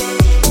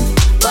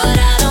 but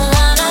I don't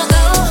wanna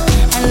go.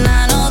 And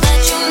I know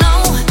that you know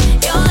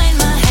you're in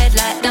my head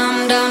like dum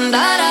dum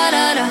da da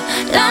da da,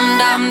 dum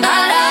dum da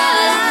da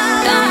da,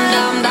 dum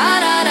dum da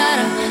da da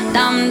da,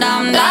 dum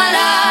dum da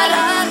da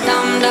da,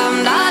 dum dum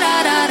da da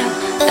da da,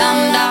 dum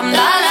dum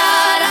da da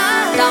da,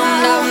 dum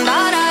dum da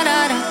da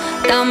da,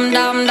 dum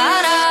dum da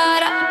da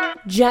da.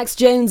 Jax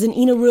Jones and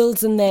Ina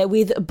Rulton there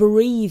with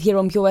Breathe here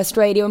on Pure West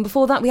Radio. And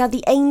before that, we had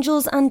the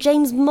Angels and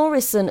James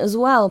Morrison as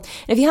well.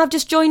 And if you have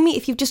just joined me,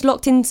 if you've just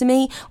locked into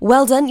me,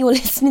 well done. You're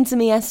listening to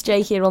me,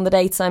 SJ, here on the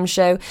Daytime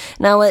Show.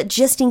 Now,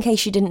 just in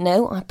case you didn't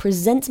know, I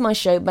present my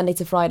show Monday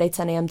to Friday,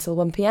 10 a.m. till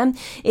 1 p.m.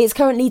 It's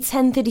currently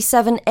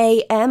 10:37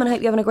 a.m. and I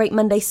hope you're having a great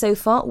Monday so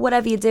far,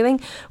 whatever you're doing.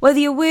 Whether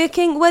you're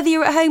working, whether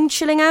you're at home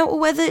chilling out, or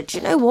whether, do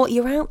you know what,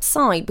 you're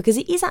outside, because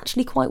it is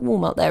actually quite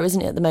warm out there,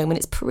 isn't it, at the moment?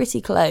 It's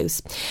pretty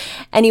close.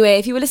 Anyway,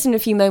 if you were listening a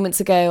few moments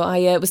ago,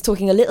 I was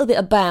talking a little bit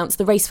about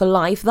the Race for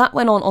Life. That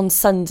went on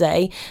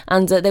Sunday,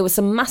 and there were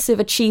some massive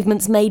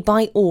achievements made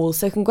by all.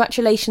 So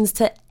congratulations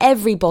to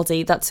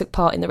everybody that took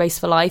part in the Race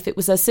for Life. It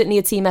was certainly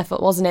a team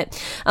effort, wasn't it?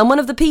 And one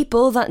of the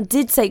people that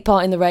did take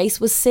part in the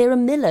race was Sarah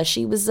Miller.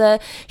 She's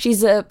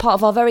part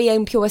of our very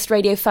own Pure West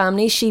Radio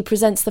family. She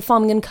presents the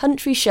Farming and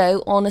Country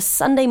Show on a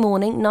Sunday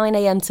morning, 9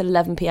 a.m. to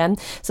 11 p.m.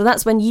 So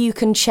that's when you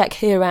can check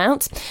her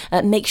out.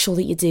 Make sure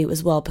that you do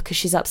as well, because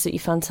she's absolutely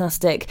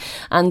fantastic.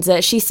 And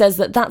she says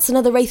that that's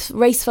another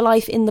race for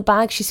life in the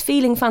bag. She's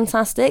feeling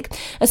fantastic.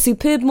 A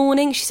superb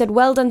morning. She said,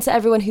 well done to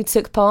everyone who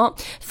took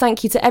part.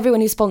 Thank you to everyone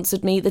who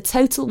sponsored me. The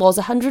total was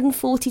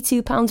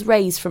 £142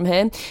 raised from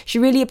her. She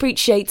really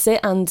appreciates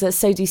it, and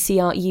so do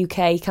CR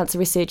UK, Cancer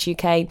Research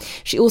UK.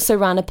 She also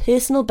ran a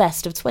personal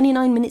best of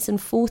 29 minutes and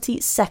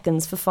 40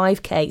 seconds for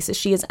 5k, so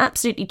she is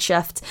absolutely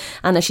chuffed,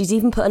 and she's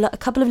even put a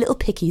couple of little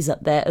pickies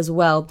up there as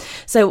well.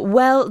 So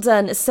well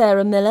done,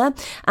 Sarah Miller.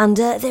 And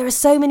there are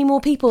so many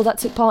more people that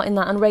took part in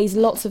that and raised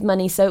lots of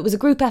money, so it was a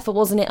group effort,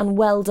 wasn't it? And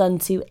well done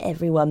to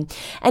everyone.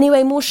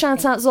 Anyway, more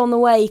shout outs on the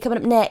way. Coming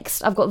up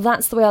next, I've got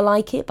That's the Way I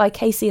Like It by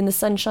Casey and the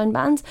Sunshine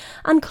Band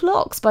and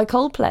Clocks by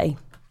Coldplay.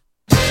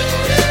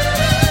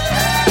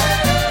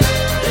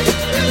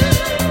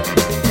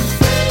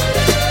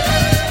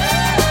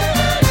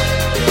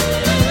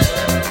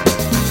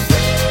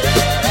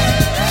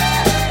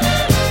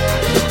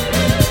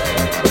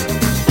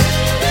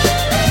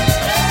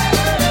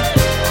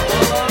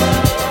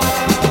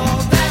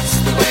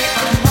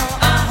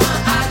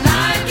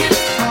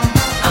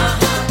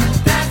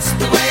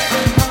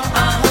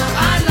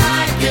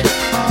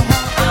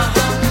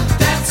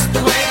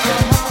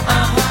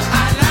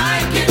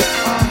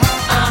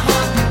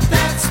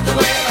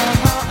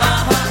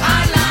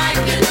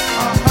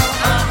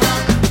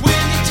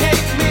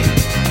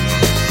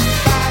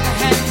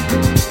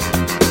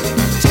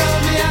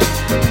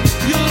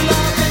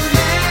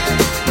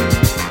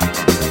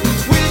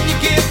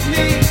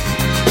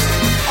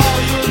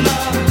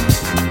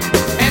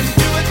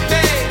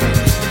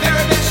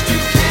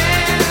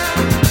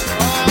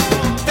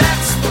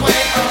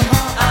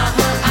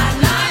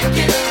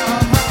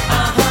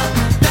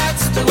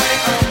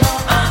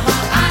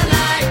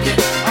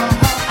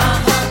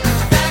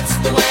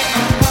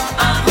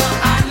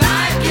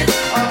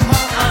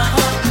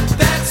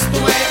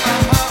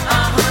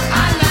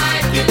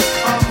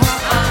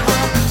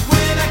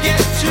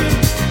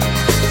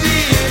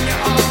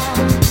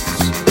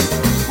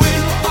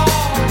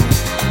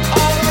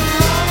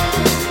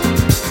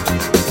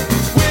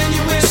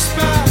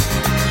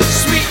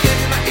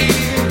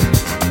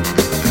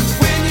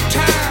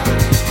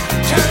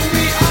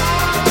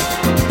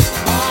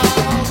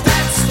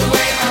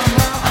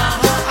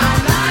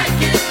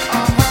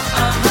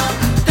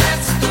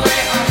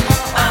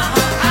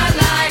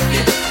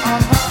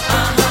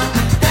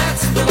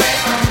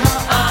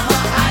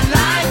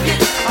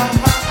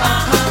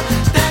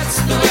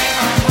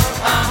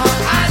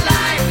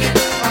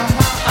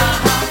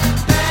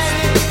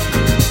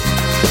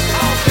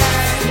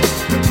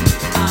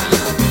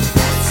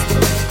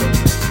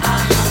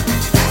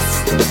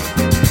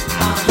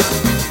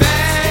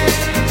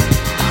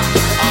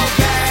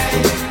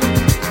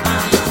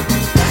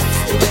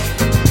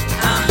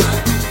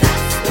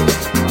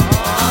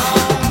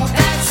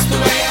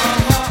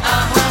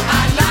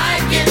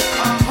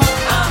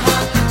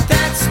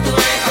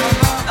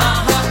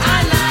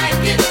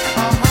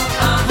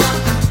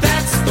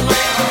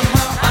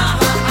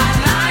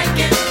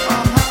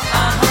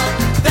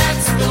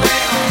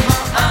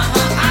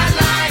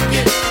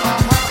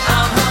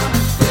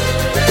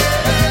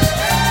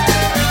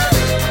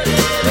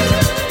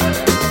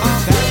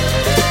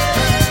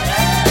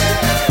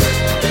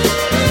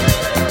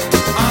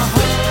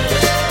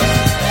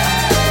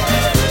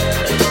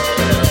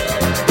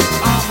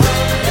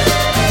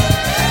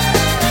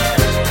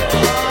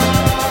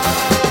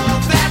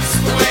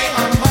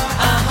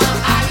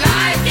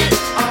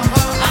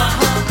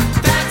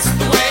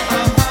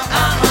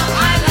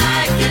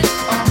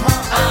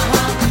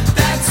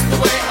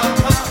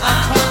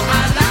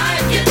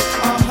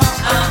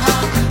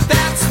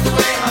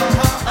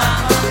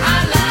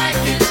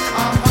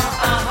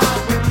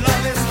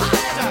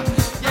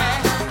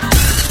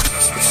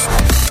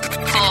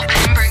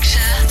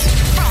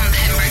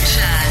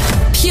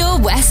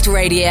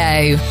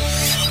 Radio.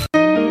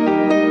 I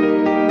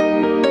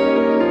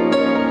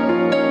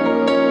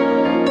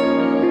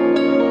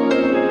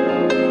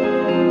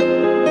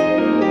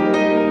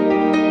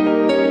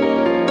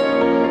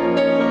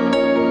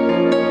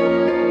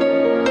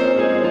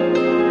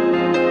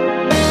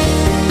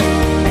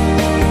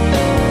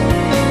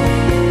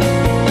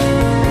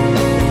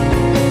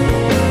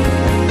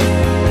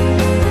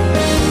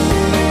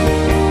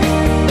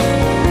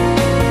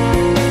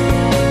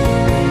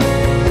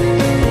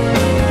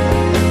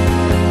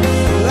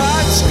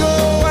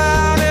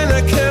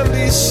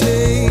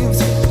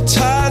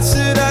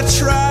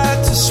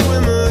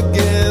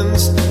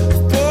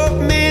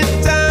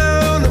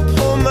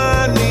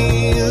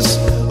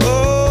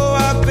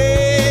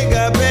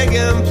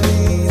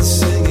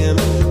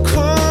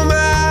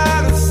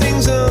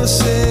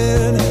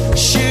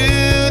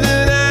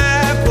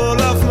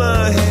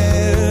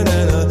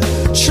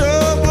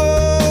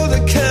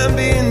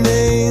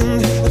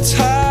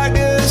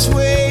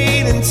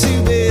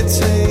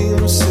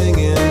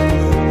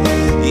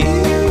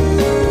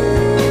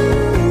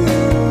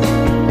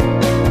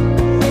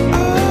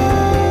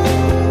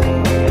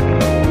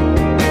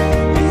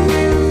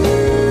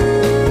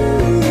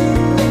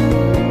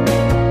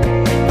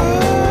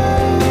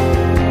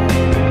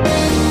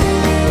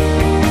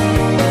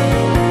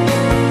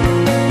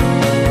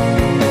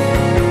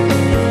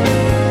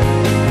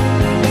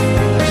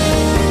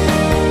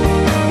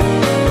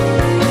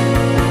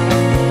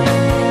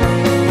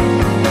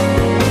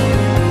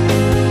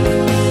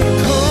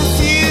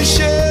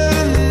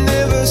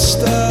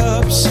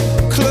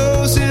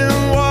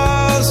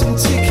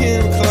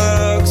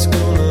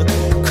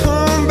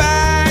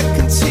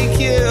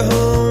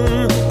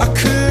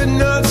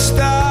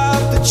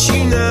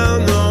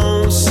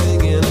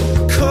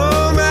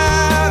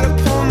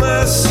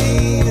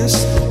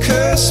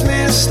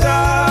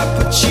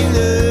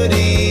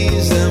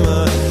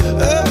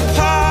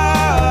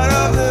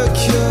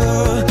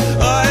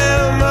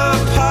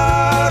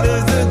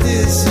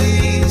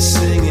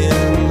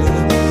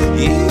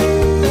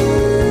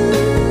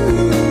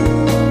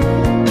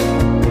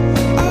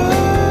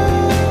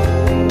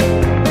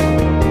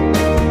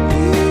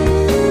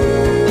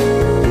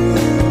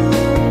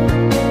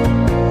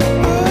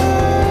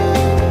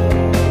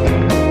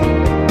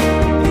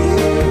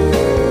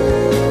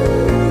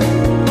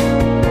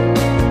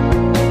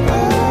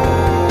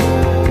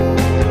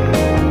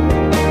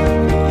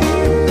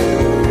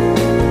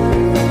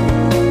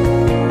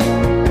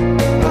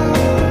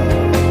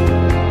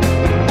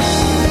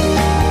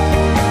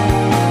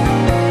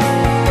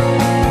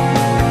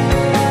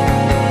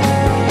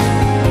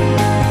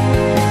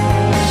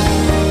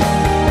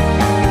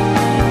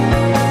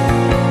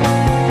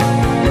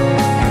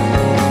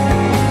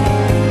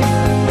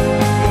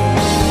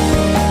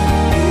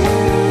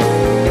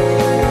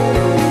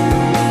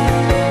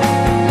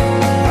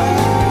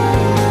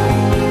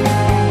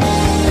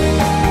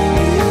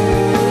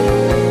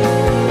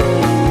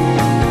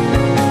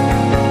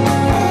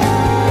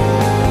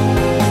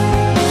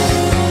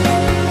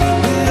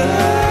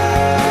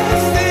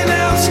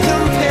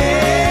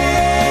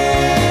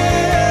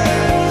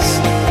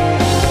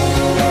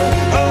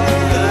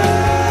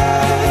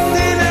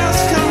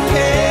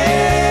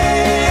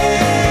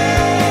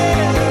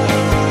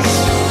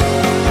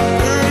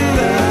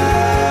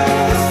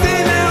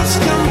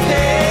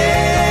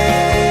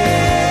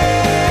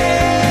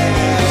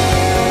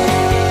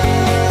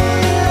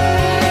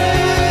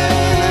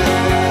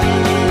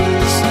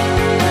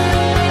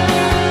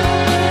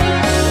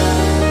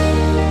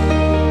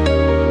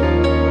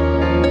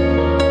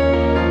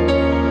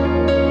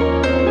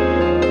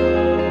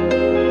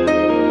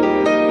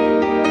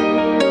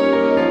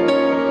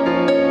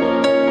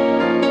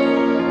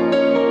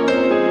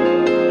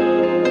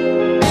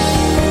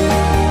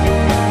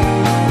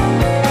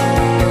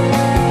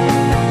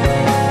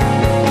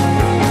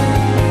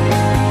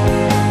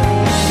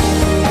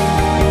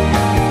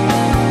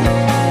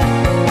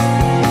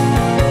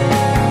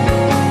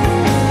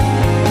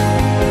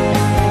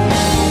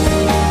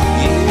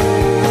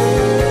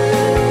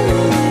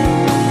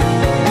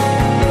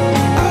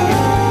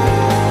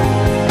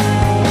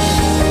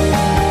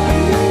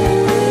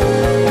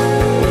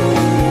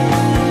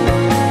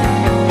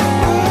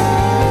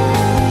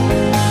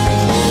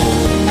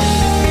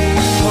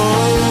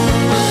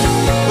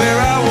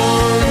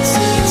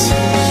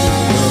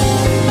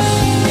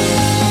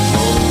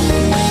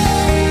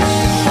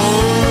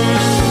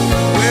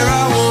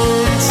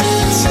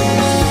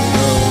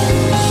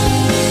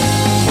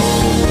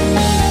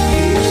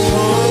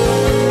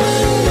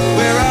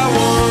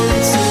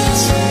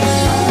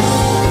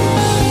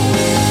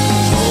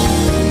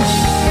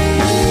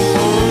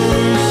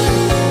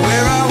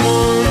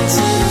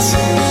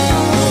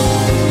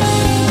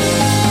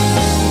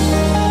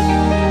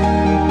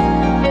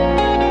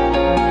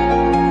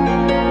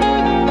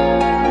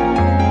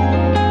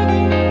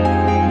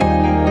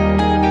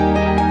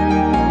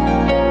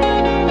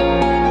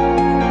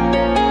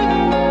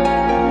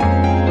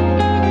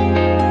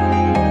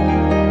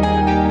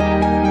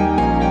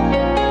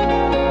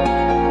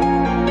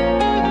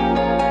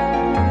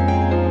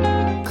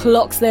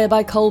Clocks there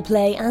by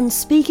Coldplay. And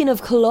speaking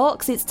of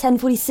clocks, it's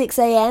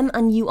 10:46am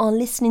and you are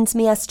listening to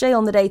me, SJ,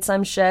 on the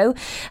Daytime Show.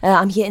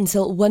 I'm here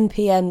until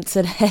 1pm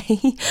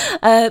today.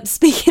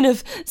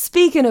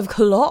 Speaking of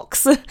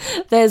clocks,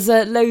 there's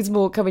loads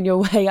more coming your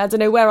way. I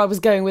don't know where I was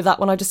going with that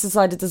one. I just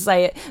decided to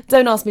say it.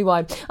 Don't ask me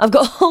why. I've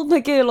got Hold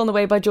My Girl on the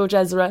way by George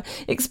Ezra,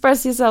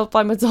 Express Yourself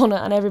by Madonna,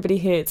 and Everybody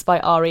Hurts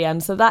by R.E.M.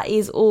 So that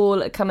is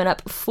all coming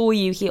up for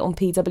you here on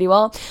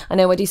PWR. I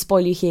know I do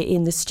spoil you here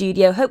in the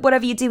studio. Hope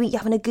whatever you're doing, you're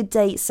having a good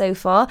day so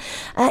far.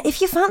 If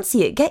you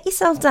fancy it, get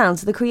yourself down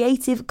to the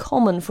Creative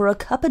Common for a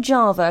cup of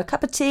Java, a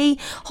cup of tea,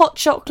 hot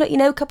chocolate,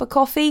 cup of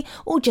coffee,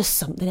 or just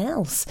something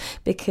else,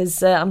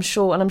 because I'm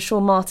sure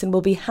Martin will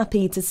be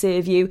happy to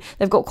serve you.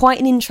 They've got quite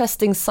an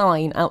interesting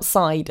sign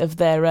outside of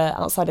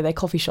their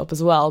coffee shop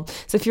as well.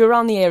 So if you're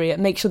around the area,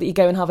 make sure that you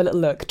go and have a little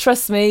look.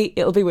 Trust me,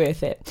 it'll be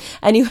worth it.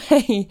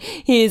 Anyway,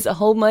 here's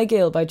Hold My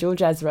Girl by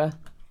George Ezra.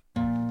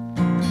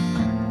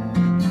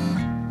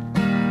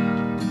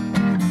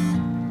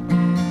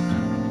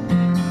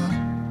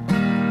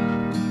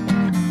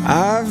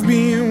 I've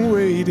been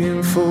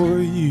waiting for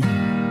you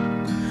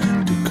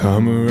to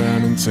come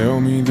around and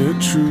tell me the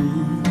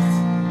truth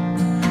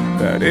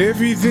about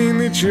everything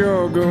that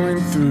you're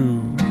going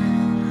through.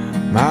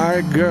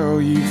 My girl,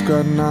 you've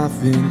got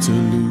nothing to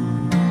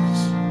lose.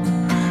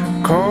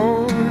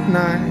 Cold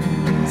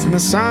nights and the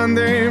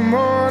Sunday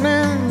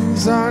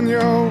mornings on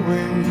your way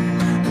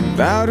and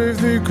out of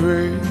the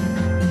grave.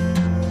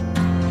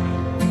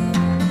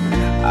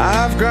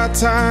 I've got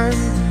time,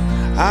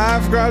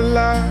 I've got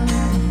love,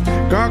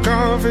 got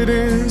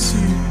confidence,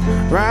 you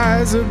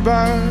rise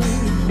above.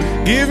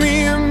 Give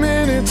me a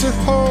minute to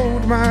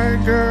hold my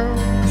girl.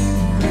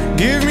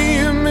 Give me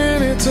a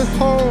minute to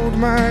hold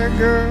my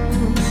girl.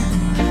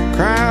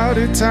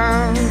 Crowded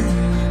town,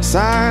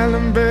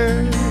 silent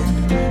bed,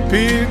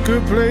 pick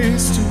a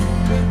place to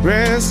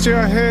rest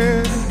your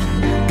head.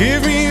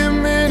 Give me a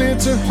minute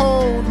to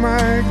hold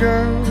my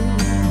girl.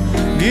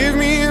 Give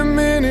me a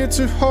minute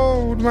to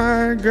hold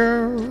my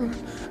girl.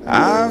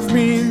 I've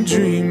been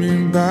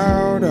dreaming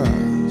about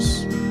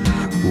us,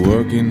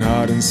 working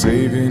hard and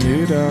saving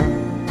it up.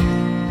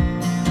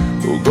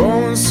 We'll go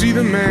and see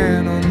the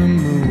man on the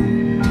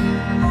moon.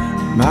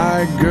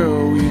 My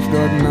girl, we've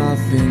got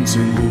nothing to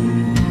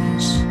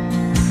lose.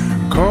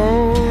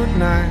 Cold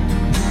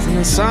nights and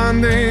the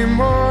Sunday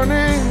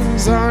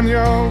mornings on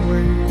your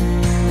way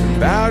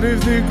and out of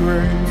the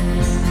grave.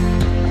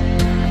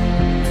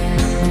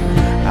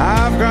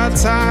 I've got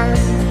time,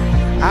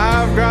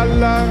 I've got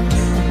love,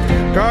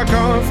 got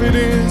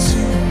confidence,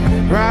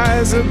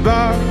 rise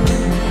above.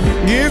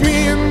 Give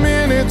me a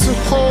minute to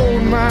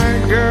hold my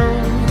girl.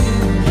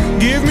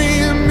 Give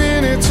me a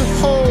minute to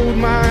hold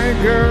my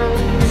girl.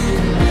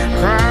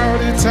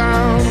 Crowded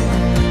town,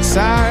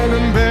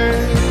 silent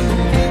bed,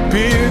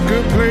 pick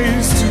a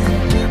place to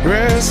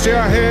rest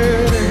your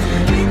head.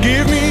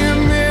 Give me a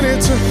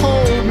minute to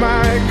hold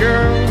my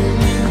girl.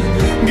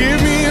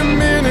 Give me a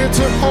minute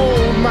to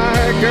hold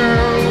my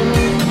girl.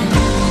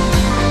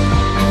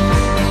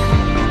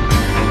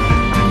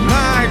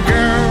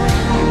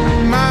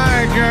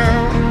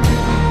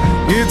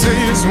 It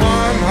takes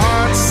one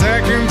hot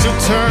second to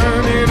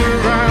turn it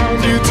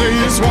around. It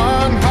takes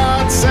one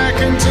hot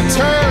second to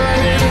turn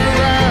it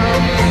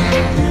around.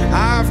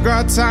 I've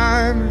got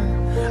time,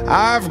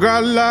 I've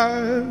got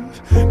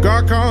love,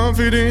 got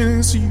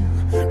confidence, you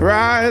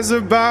rise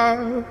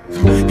above.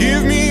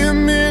 Give me a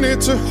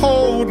minute to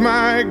hold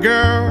my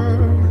girl.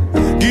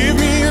 Give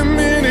me a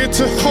minute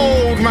to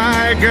hold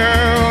my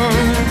girl.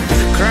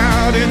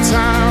 Crowded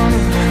town,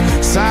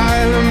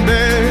 silent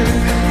bed,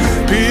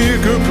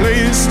 pick a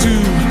place to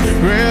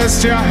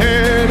rest your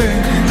head.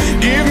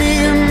 Give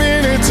me a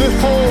minute to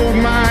hold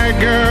my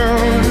girl.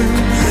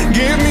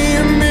 Give me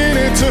a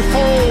minute to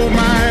hold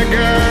my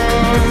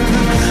girl.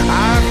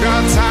 I've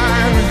got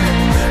time,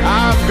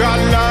 I've got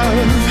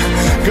love,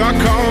 got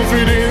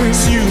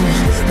confidence, you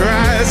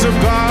rise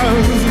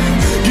above.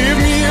 Give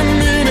me a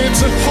minute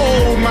to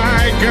hold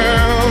my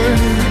girl.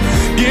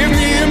 Give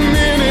me a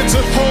minute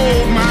to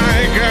hold my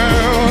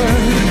girl.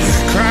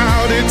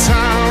 Crowded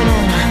town,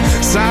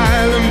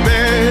 silent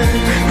bed,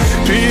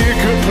 pick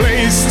a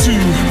place to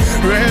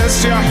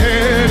rest your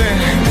head.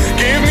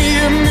 Give me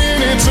a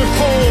minute to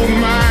hold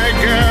my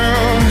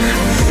girl.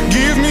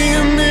 Give me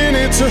a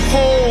minute to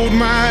hold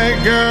my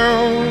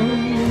girl.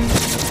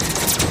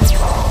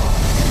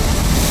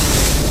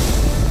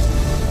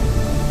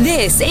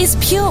 This is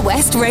Pure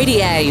West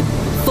Radio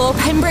for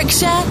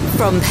Pembrokeshire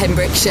from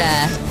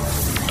Pembrokeshire.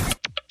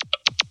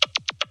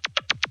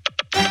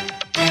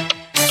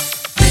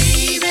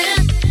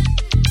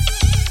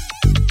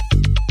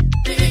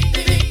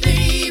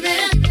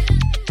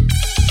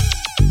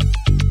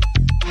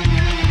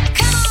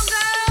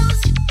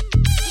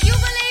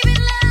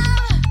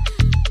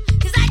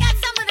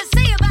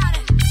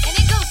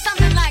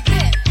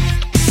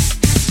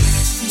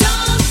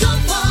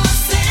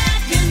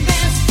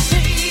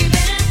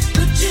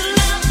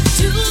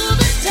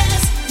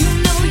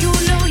 You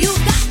know you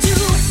got to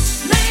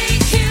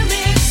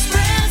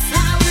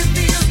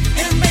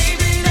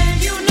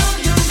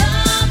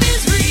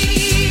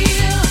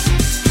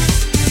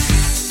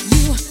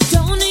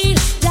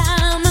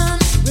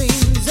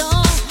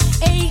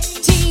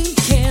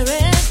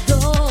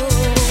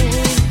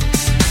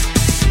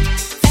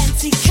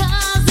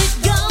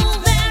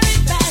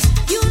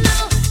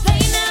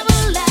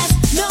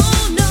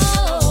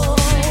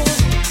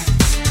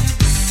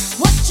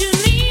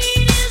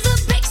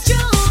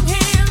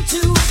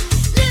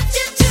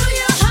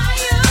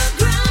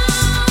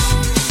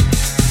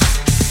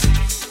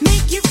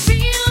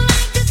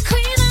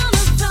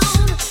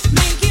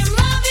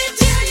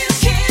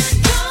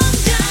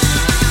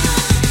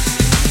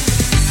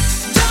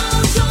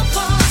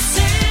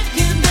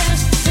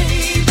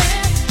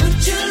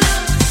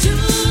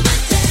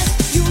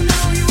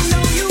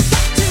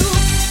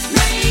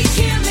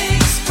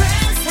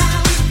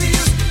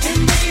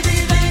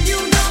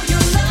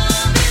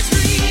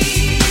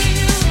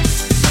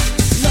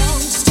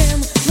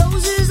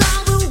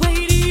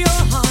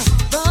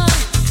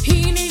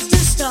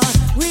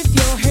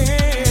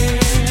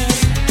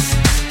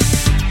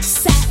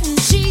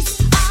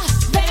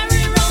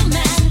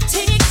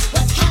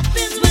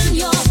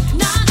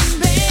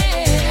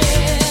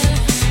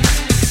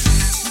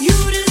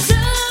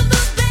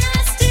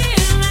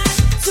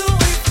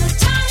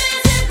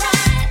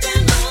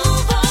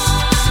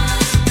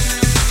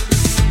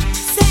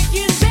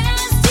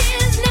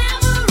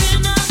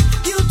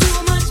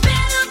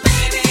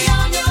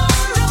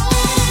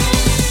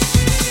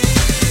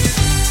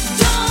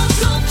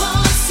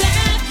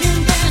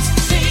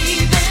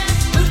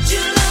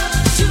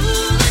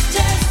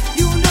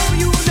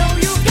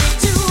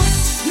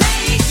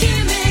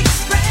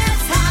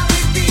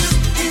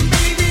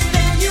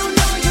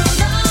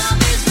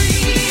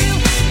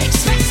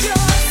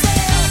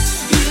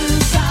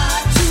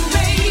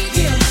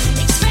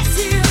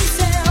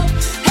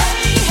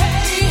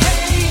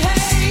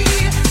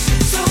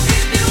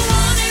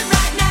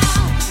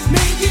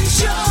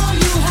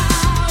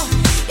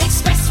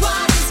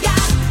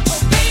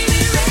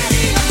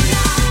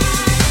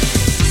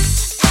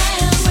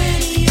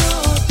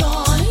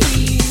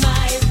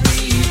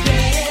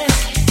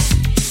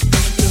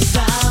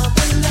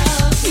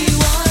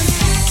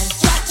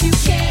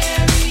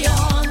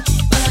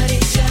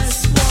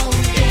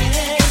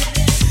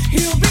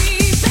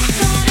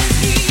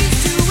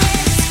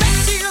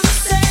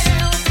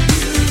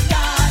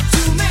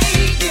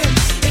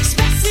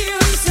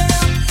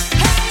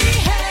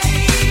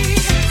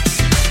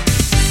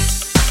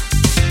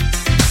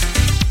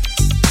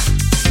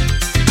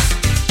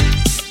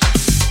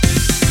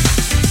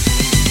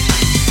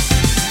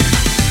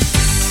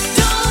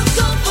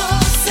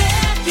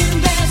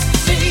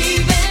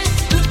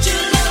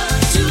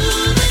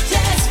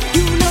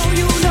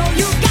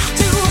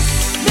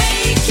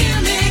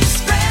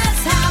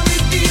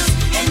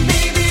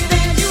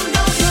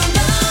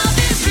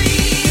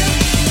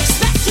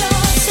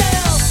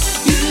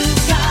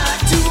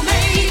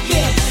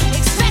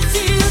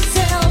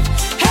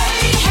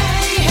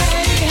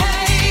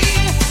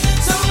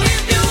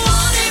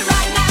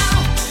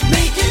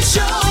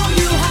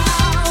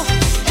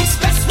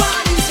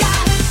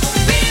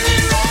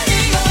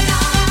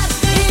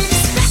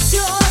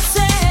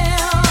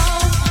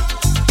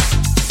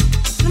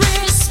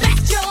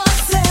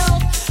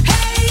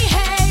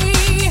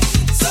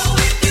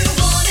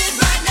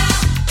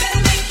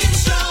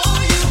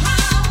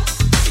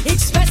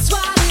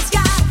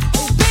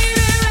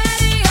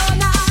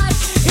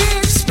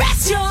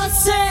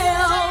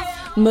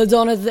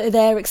Madonna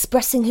there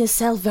expressing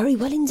herself very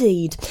well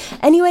indeed.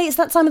 Anyway, it's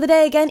that time of the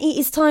day again. It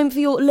is time for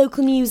your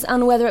local news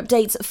and weather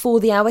updates for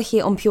the hour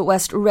here on Pure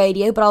West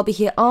Radio, but I'll be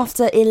here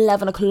after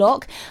 11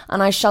 o'clock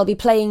and I shall be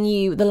playing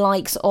you the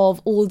likes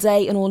of All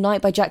Day and All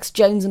Night by Jax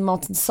Jones and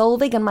Martin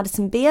Solveig and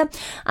Madison Beer,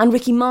 and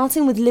Ricky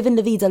Martin with Livin'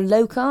 La Vida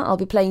Loca. I'll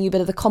be playing you a bit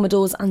of the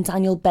Commodores and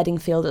Daniel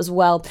Bedingfield as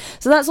well.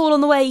 So that's all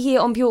on the way here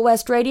on Pure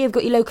West Radio. I've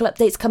got your local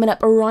updates coming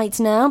up right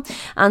now,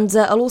 and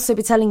I'll also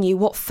be telling you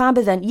what fab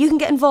event you can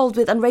get involved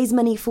with and raise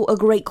money for a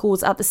great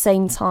cause at the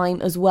same time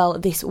as well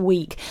this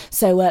week.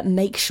 So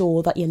make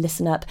sure that you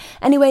listen up.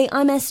 Anyway,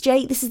 I'm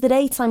SJ, this is the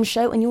Daytime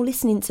Show, and you're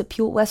listening to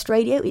Pure West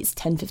Radio. It's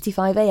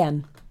 10:55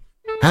 a.m.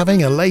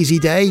 Having a lazy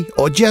day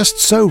or just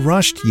so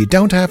rushed you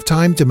don't have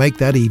time to make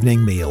that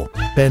evening meal?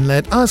 Then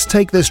let us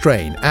take the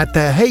strain at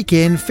the Hake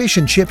Inn Fish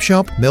and Chip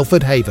Shop,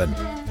 Milford Haven.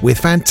 With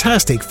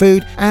fantastic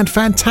food and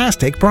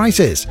fantastic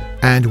prices.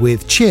 And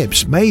with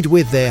chips made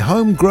with their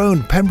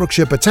homegrown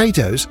Pembrokeshire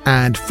potatoes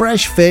and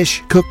fresh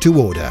fish cooked to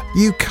order.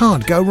 You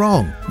can't go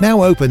wrong.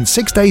 Now open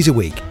 6 days a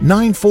week,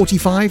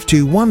 9:45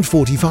 to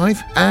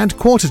 1:45 and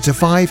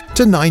 4:45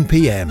 to 9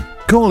 p.m.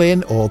 Call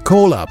in or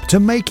call up to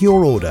make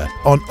your order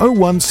on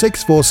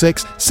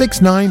 01646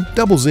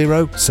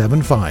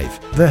 690075.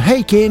 The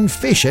Hake Inn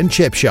Fish and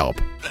Chip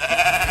Shop.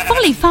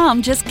 Folly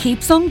Farm just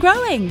keeps on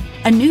growing.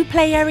 A new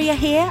play area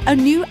here, a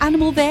new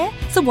animal there.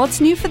 So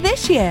what's new for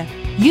this year?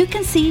 You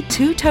can see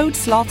two-toed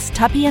sloths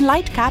Tubby and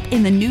Lightcap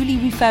in the newly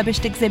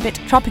refurbished exhibit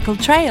Tropical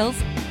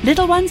Trails.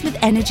 Little ones with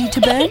energy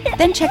to burn?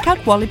 Then check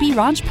out Wallaby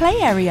Ranch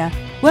play area.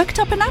 Worked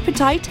up an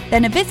appetite?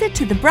 Then a visit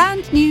to the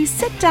brand new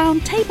sit-down,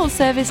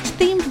 table-serviced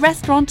themed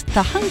restaurant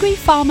The Hungry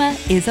Farmer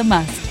is a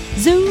must.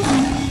 Zoo,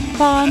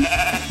 farm,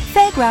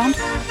 fairground,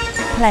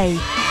 play.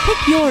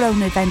 Pick your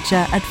own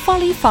adventure at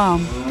Folly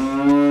Farm.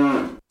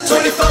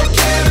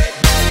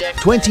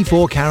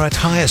 24 Carat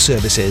Hire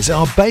Services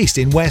are based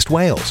in West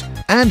Wales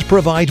and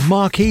provide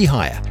marquee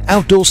hire,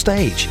 outdoor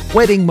stage,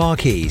 wedding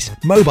marquees,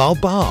 mobile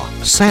bar,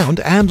 sound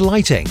and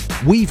lighting.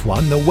 We've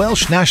won the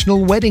Welsh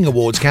National Wedding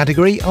Awards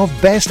category of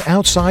Best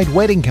Outside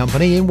Wedding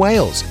Company in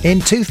Wales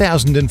in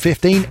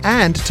 2015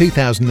 and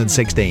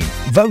 2016,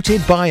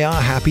 voted by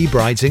our happy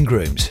brides and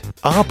grooms.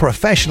 Our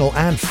professional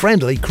and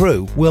friendly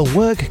crew will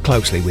work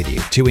closely with you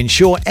to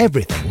ensure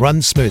everything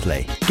runs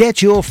smoothly.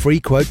 Get your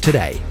free quote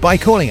today by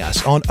calling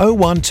us on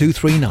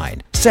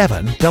 01239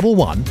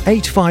 711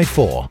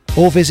 854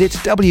 or visit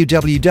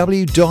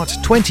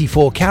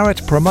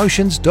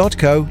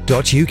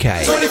www.24caratpromotions.co.uk.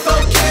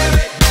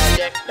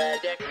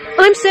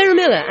 I'm Sarah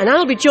Miller, and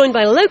I'll be joined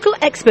by local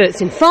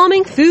experts in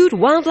farming, food,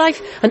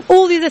 wildlife and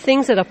all the other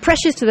things that are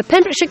precious to the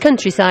Pembrokeshire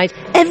countryside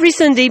every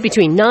Sunday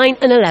between 9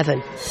 and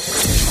 11.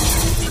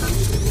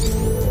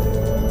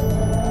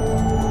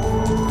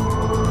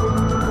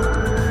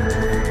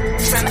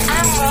 From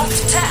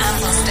Amroth to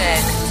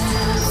Ambleston.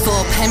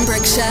 For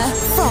Pembrokeshire,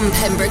 from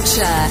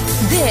Pembrokeshire,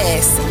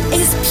 this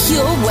is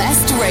Pure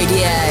West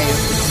Radio.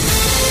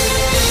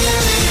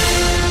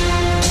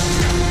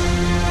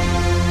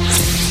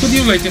 With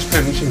your latest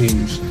Pembrokeshire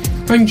news,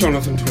 I'm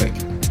Jonathan Twig.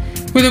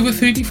 With over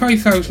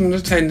 35,000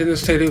 attending a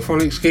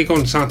Stereophonics gig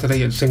on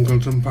Saturday at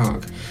Singleton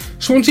Park,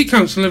 Swansea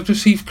Council have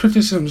received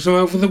criticisms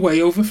over the way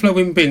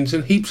overflowing bins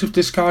and heaps of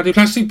discarded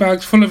plastic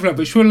bags full of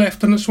rubbish were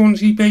left on the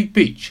Swansea Bay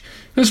beach,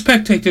 as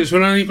spectators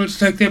were unable to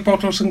take their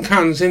bottles and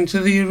cans into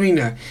the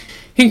arena,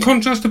 in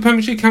contrast to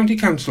Pembrokeshire County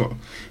Council,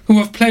 who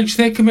have pledged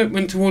their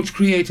commitment towards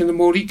creating a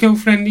more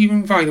eco-friendly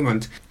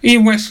environment.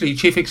 Ian Wesley,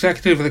 Chief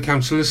Executive of the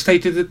Council, has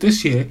stated that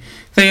this year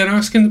they are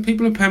asking the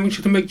people of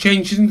Pembrokeshire to make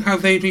changes in how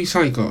they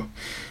recycle.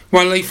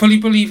 While they fully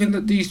believe in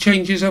that these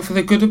changes are for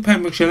the good of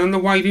Pembrokeshire and the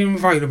wider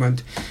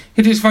environment,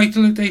 it is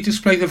vital that they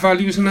display the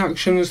values and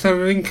actions that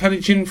are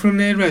encouraging from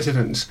their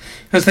residents,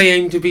 as they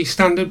aim to be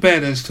standard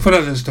bearers for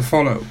others to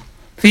follow.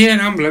 The air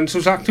ambulance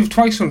was active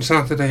twice on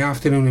Saturday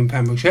afternoon in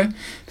Pembrokeshire.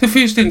 The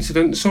first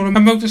incident saw a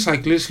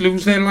motorcyclist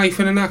lose their life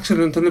in an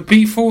accident on the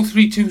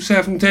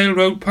B4327 Dale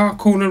Road, Park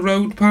Corner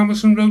Road,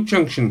 Palmerston Road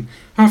Junction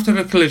after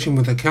a collision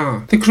with a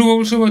car. The crew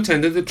also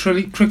attended the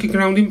Trilly Cricket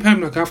Ground in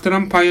Pembroke after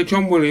umpire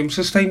John Williams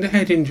sustained a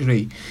head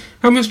injury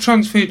and was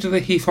transferred to the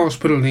Heath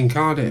Hospital in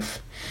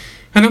Cardiff.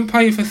 An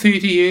umpire for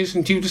 30 years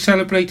and due to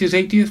celebrate his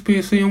 80th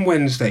birthday on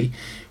Wednesday,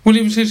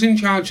 Williams is in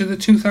charge of the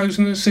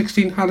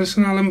 2016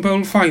 Harrison Allen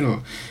Bowl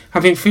final,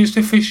 having first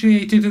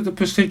officiated at the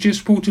prestigious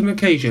sporting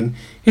occasion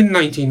in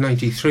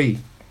 1993.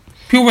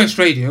 Pure West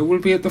Radio will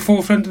be at the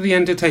forefront of the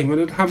entertainment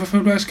at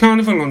Haverfordwest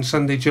Carnival on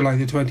Sunday, July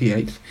the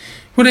 28th,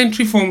 where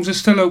entry forms are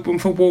still open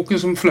for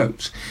walkers and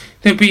floats,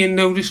 there being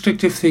no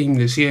restrictive theme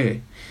this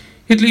year.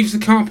 It leaves the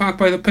car park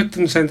by the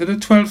Picton Centre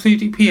at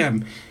 12:30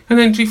 p.m, and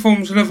entry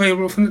forms are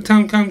available from the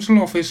Town Council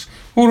office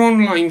or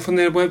online from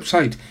their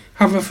website,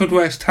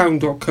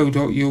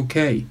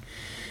 haverfordwesttown.co.uk.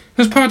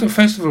 As part of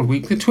Festival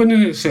Week, the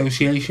Twinning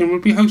Association will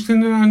be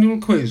hosting an annual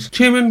quiz.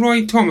 Chairman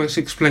Roy Thomas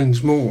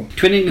explains more.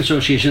 Twinning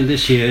Association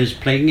this year is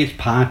playing its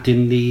part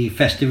in the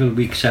Festival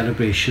Week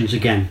celebrations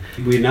again.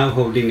 We're now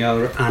holding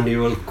our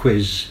annual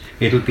quiz.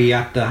 It'll be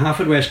at the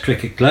Haverfordwest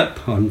Cricket Club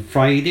on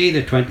Friday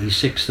the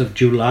 26th of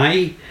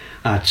July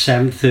at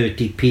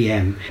 7:30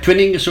 p.m.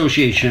 Twinning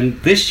Association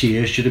this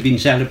year should have been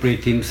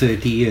celebrating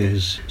 30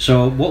 years.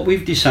 So what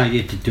we've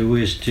decided to do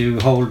is to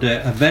hold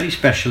a very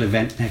special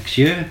event next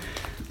year.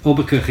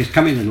 Oberkirch is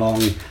coming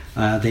along.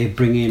 They're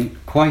bringing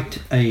quite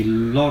a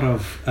lot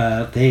of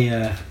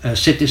their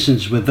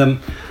citizens with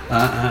them,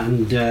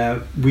 and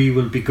we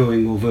will be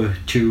going over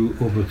to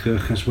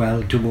Oberkirch as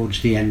well towards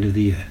the end of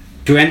the year.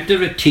 To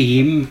enter a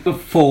team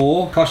of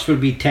 4, cost will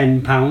be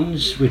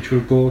 £10, which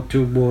will go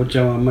towards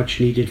our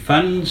much needed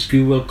funds.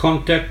 You will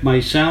contact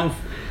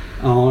myself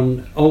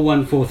on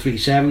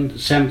 01437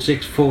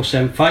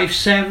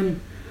 764757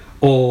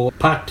 or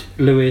Pat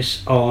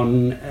Lewis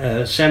on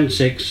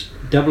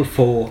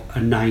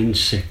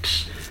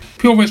 764496.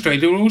 Pure West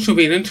Radio will also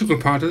be an integral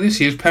part of this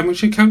year's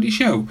Pembrokeshire County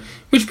Show,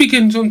 which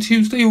begins on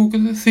Tuesday,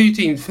 August the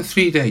 13th for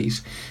 3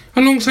 days.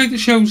 Alongside the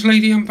show's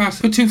Lady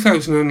Ambassador for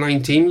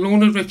 2019,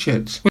 Lorna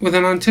Richards, with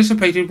an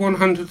anticipated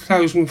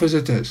 100,000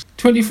 visitors.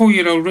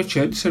 24-year-old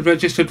Richards, a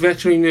registered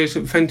veterinary nurse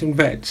at Fenton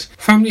Vets.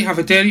 Family have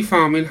a dairy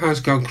farm in Hasgard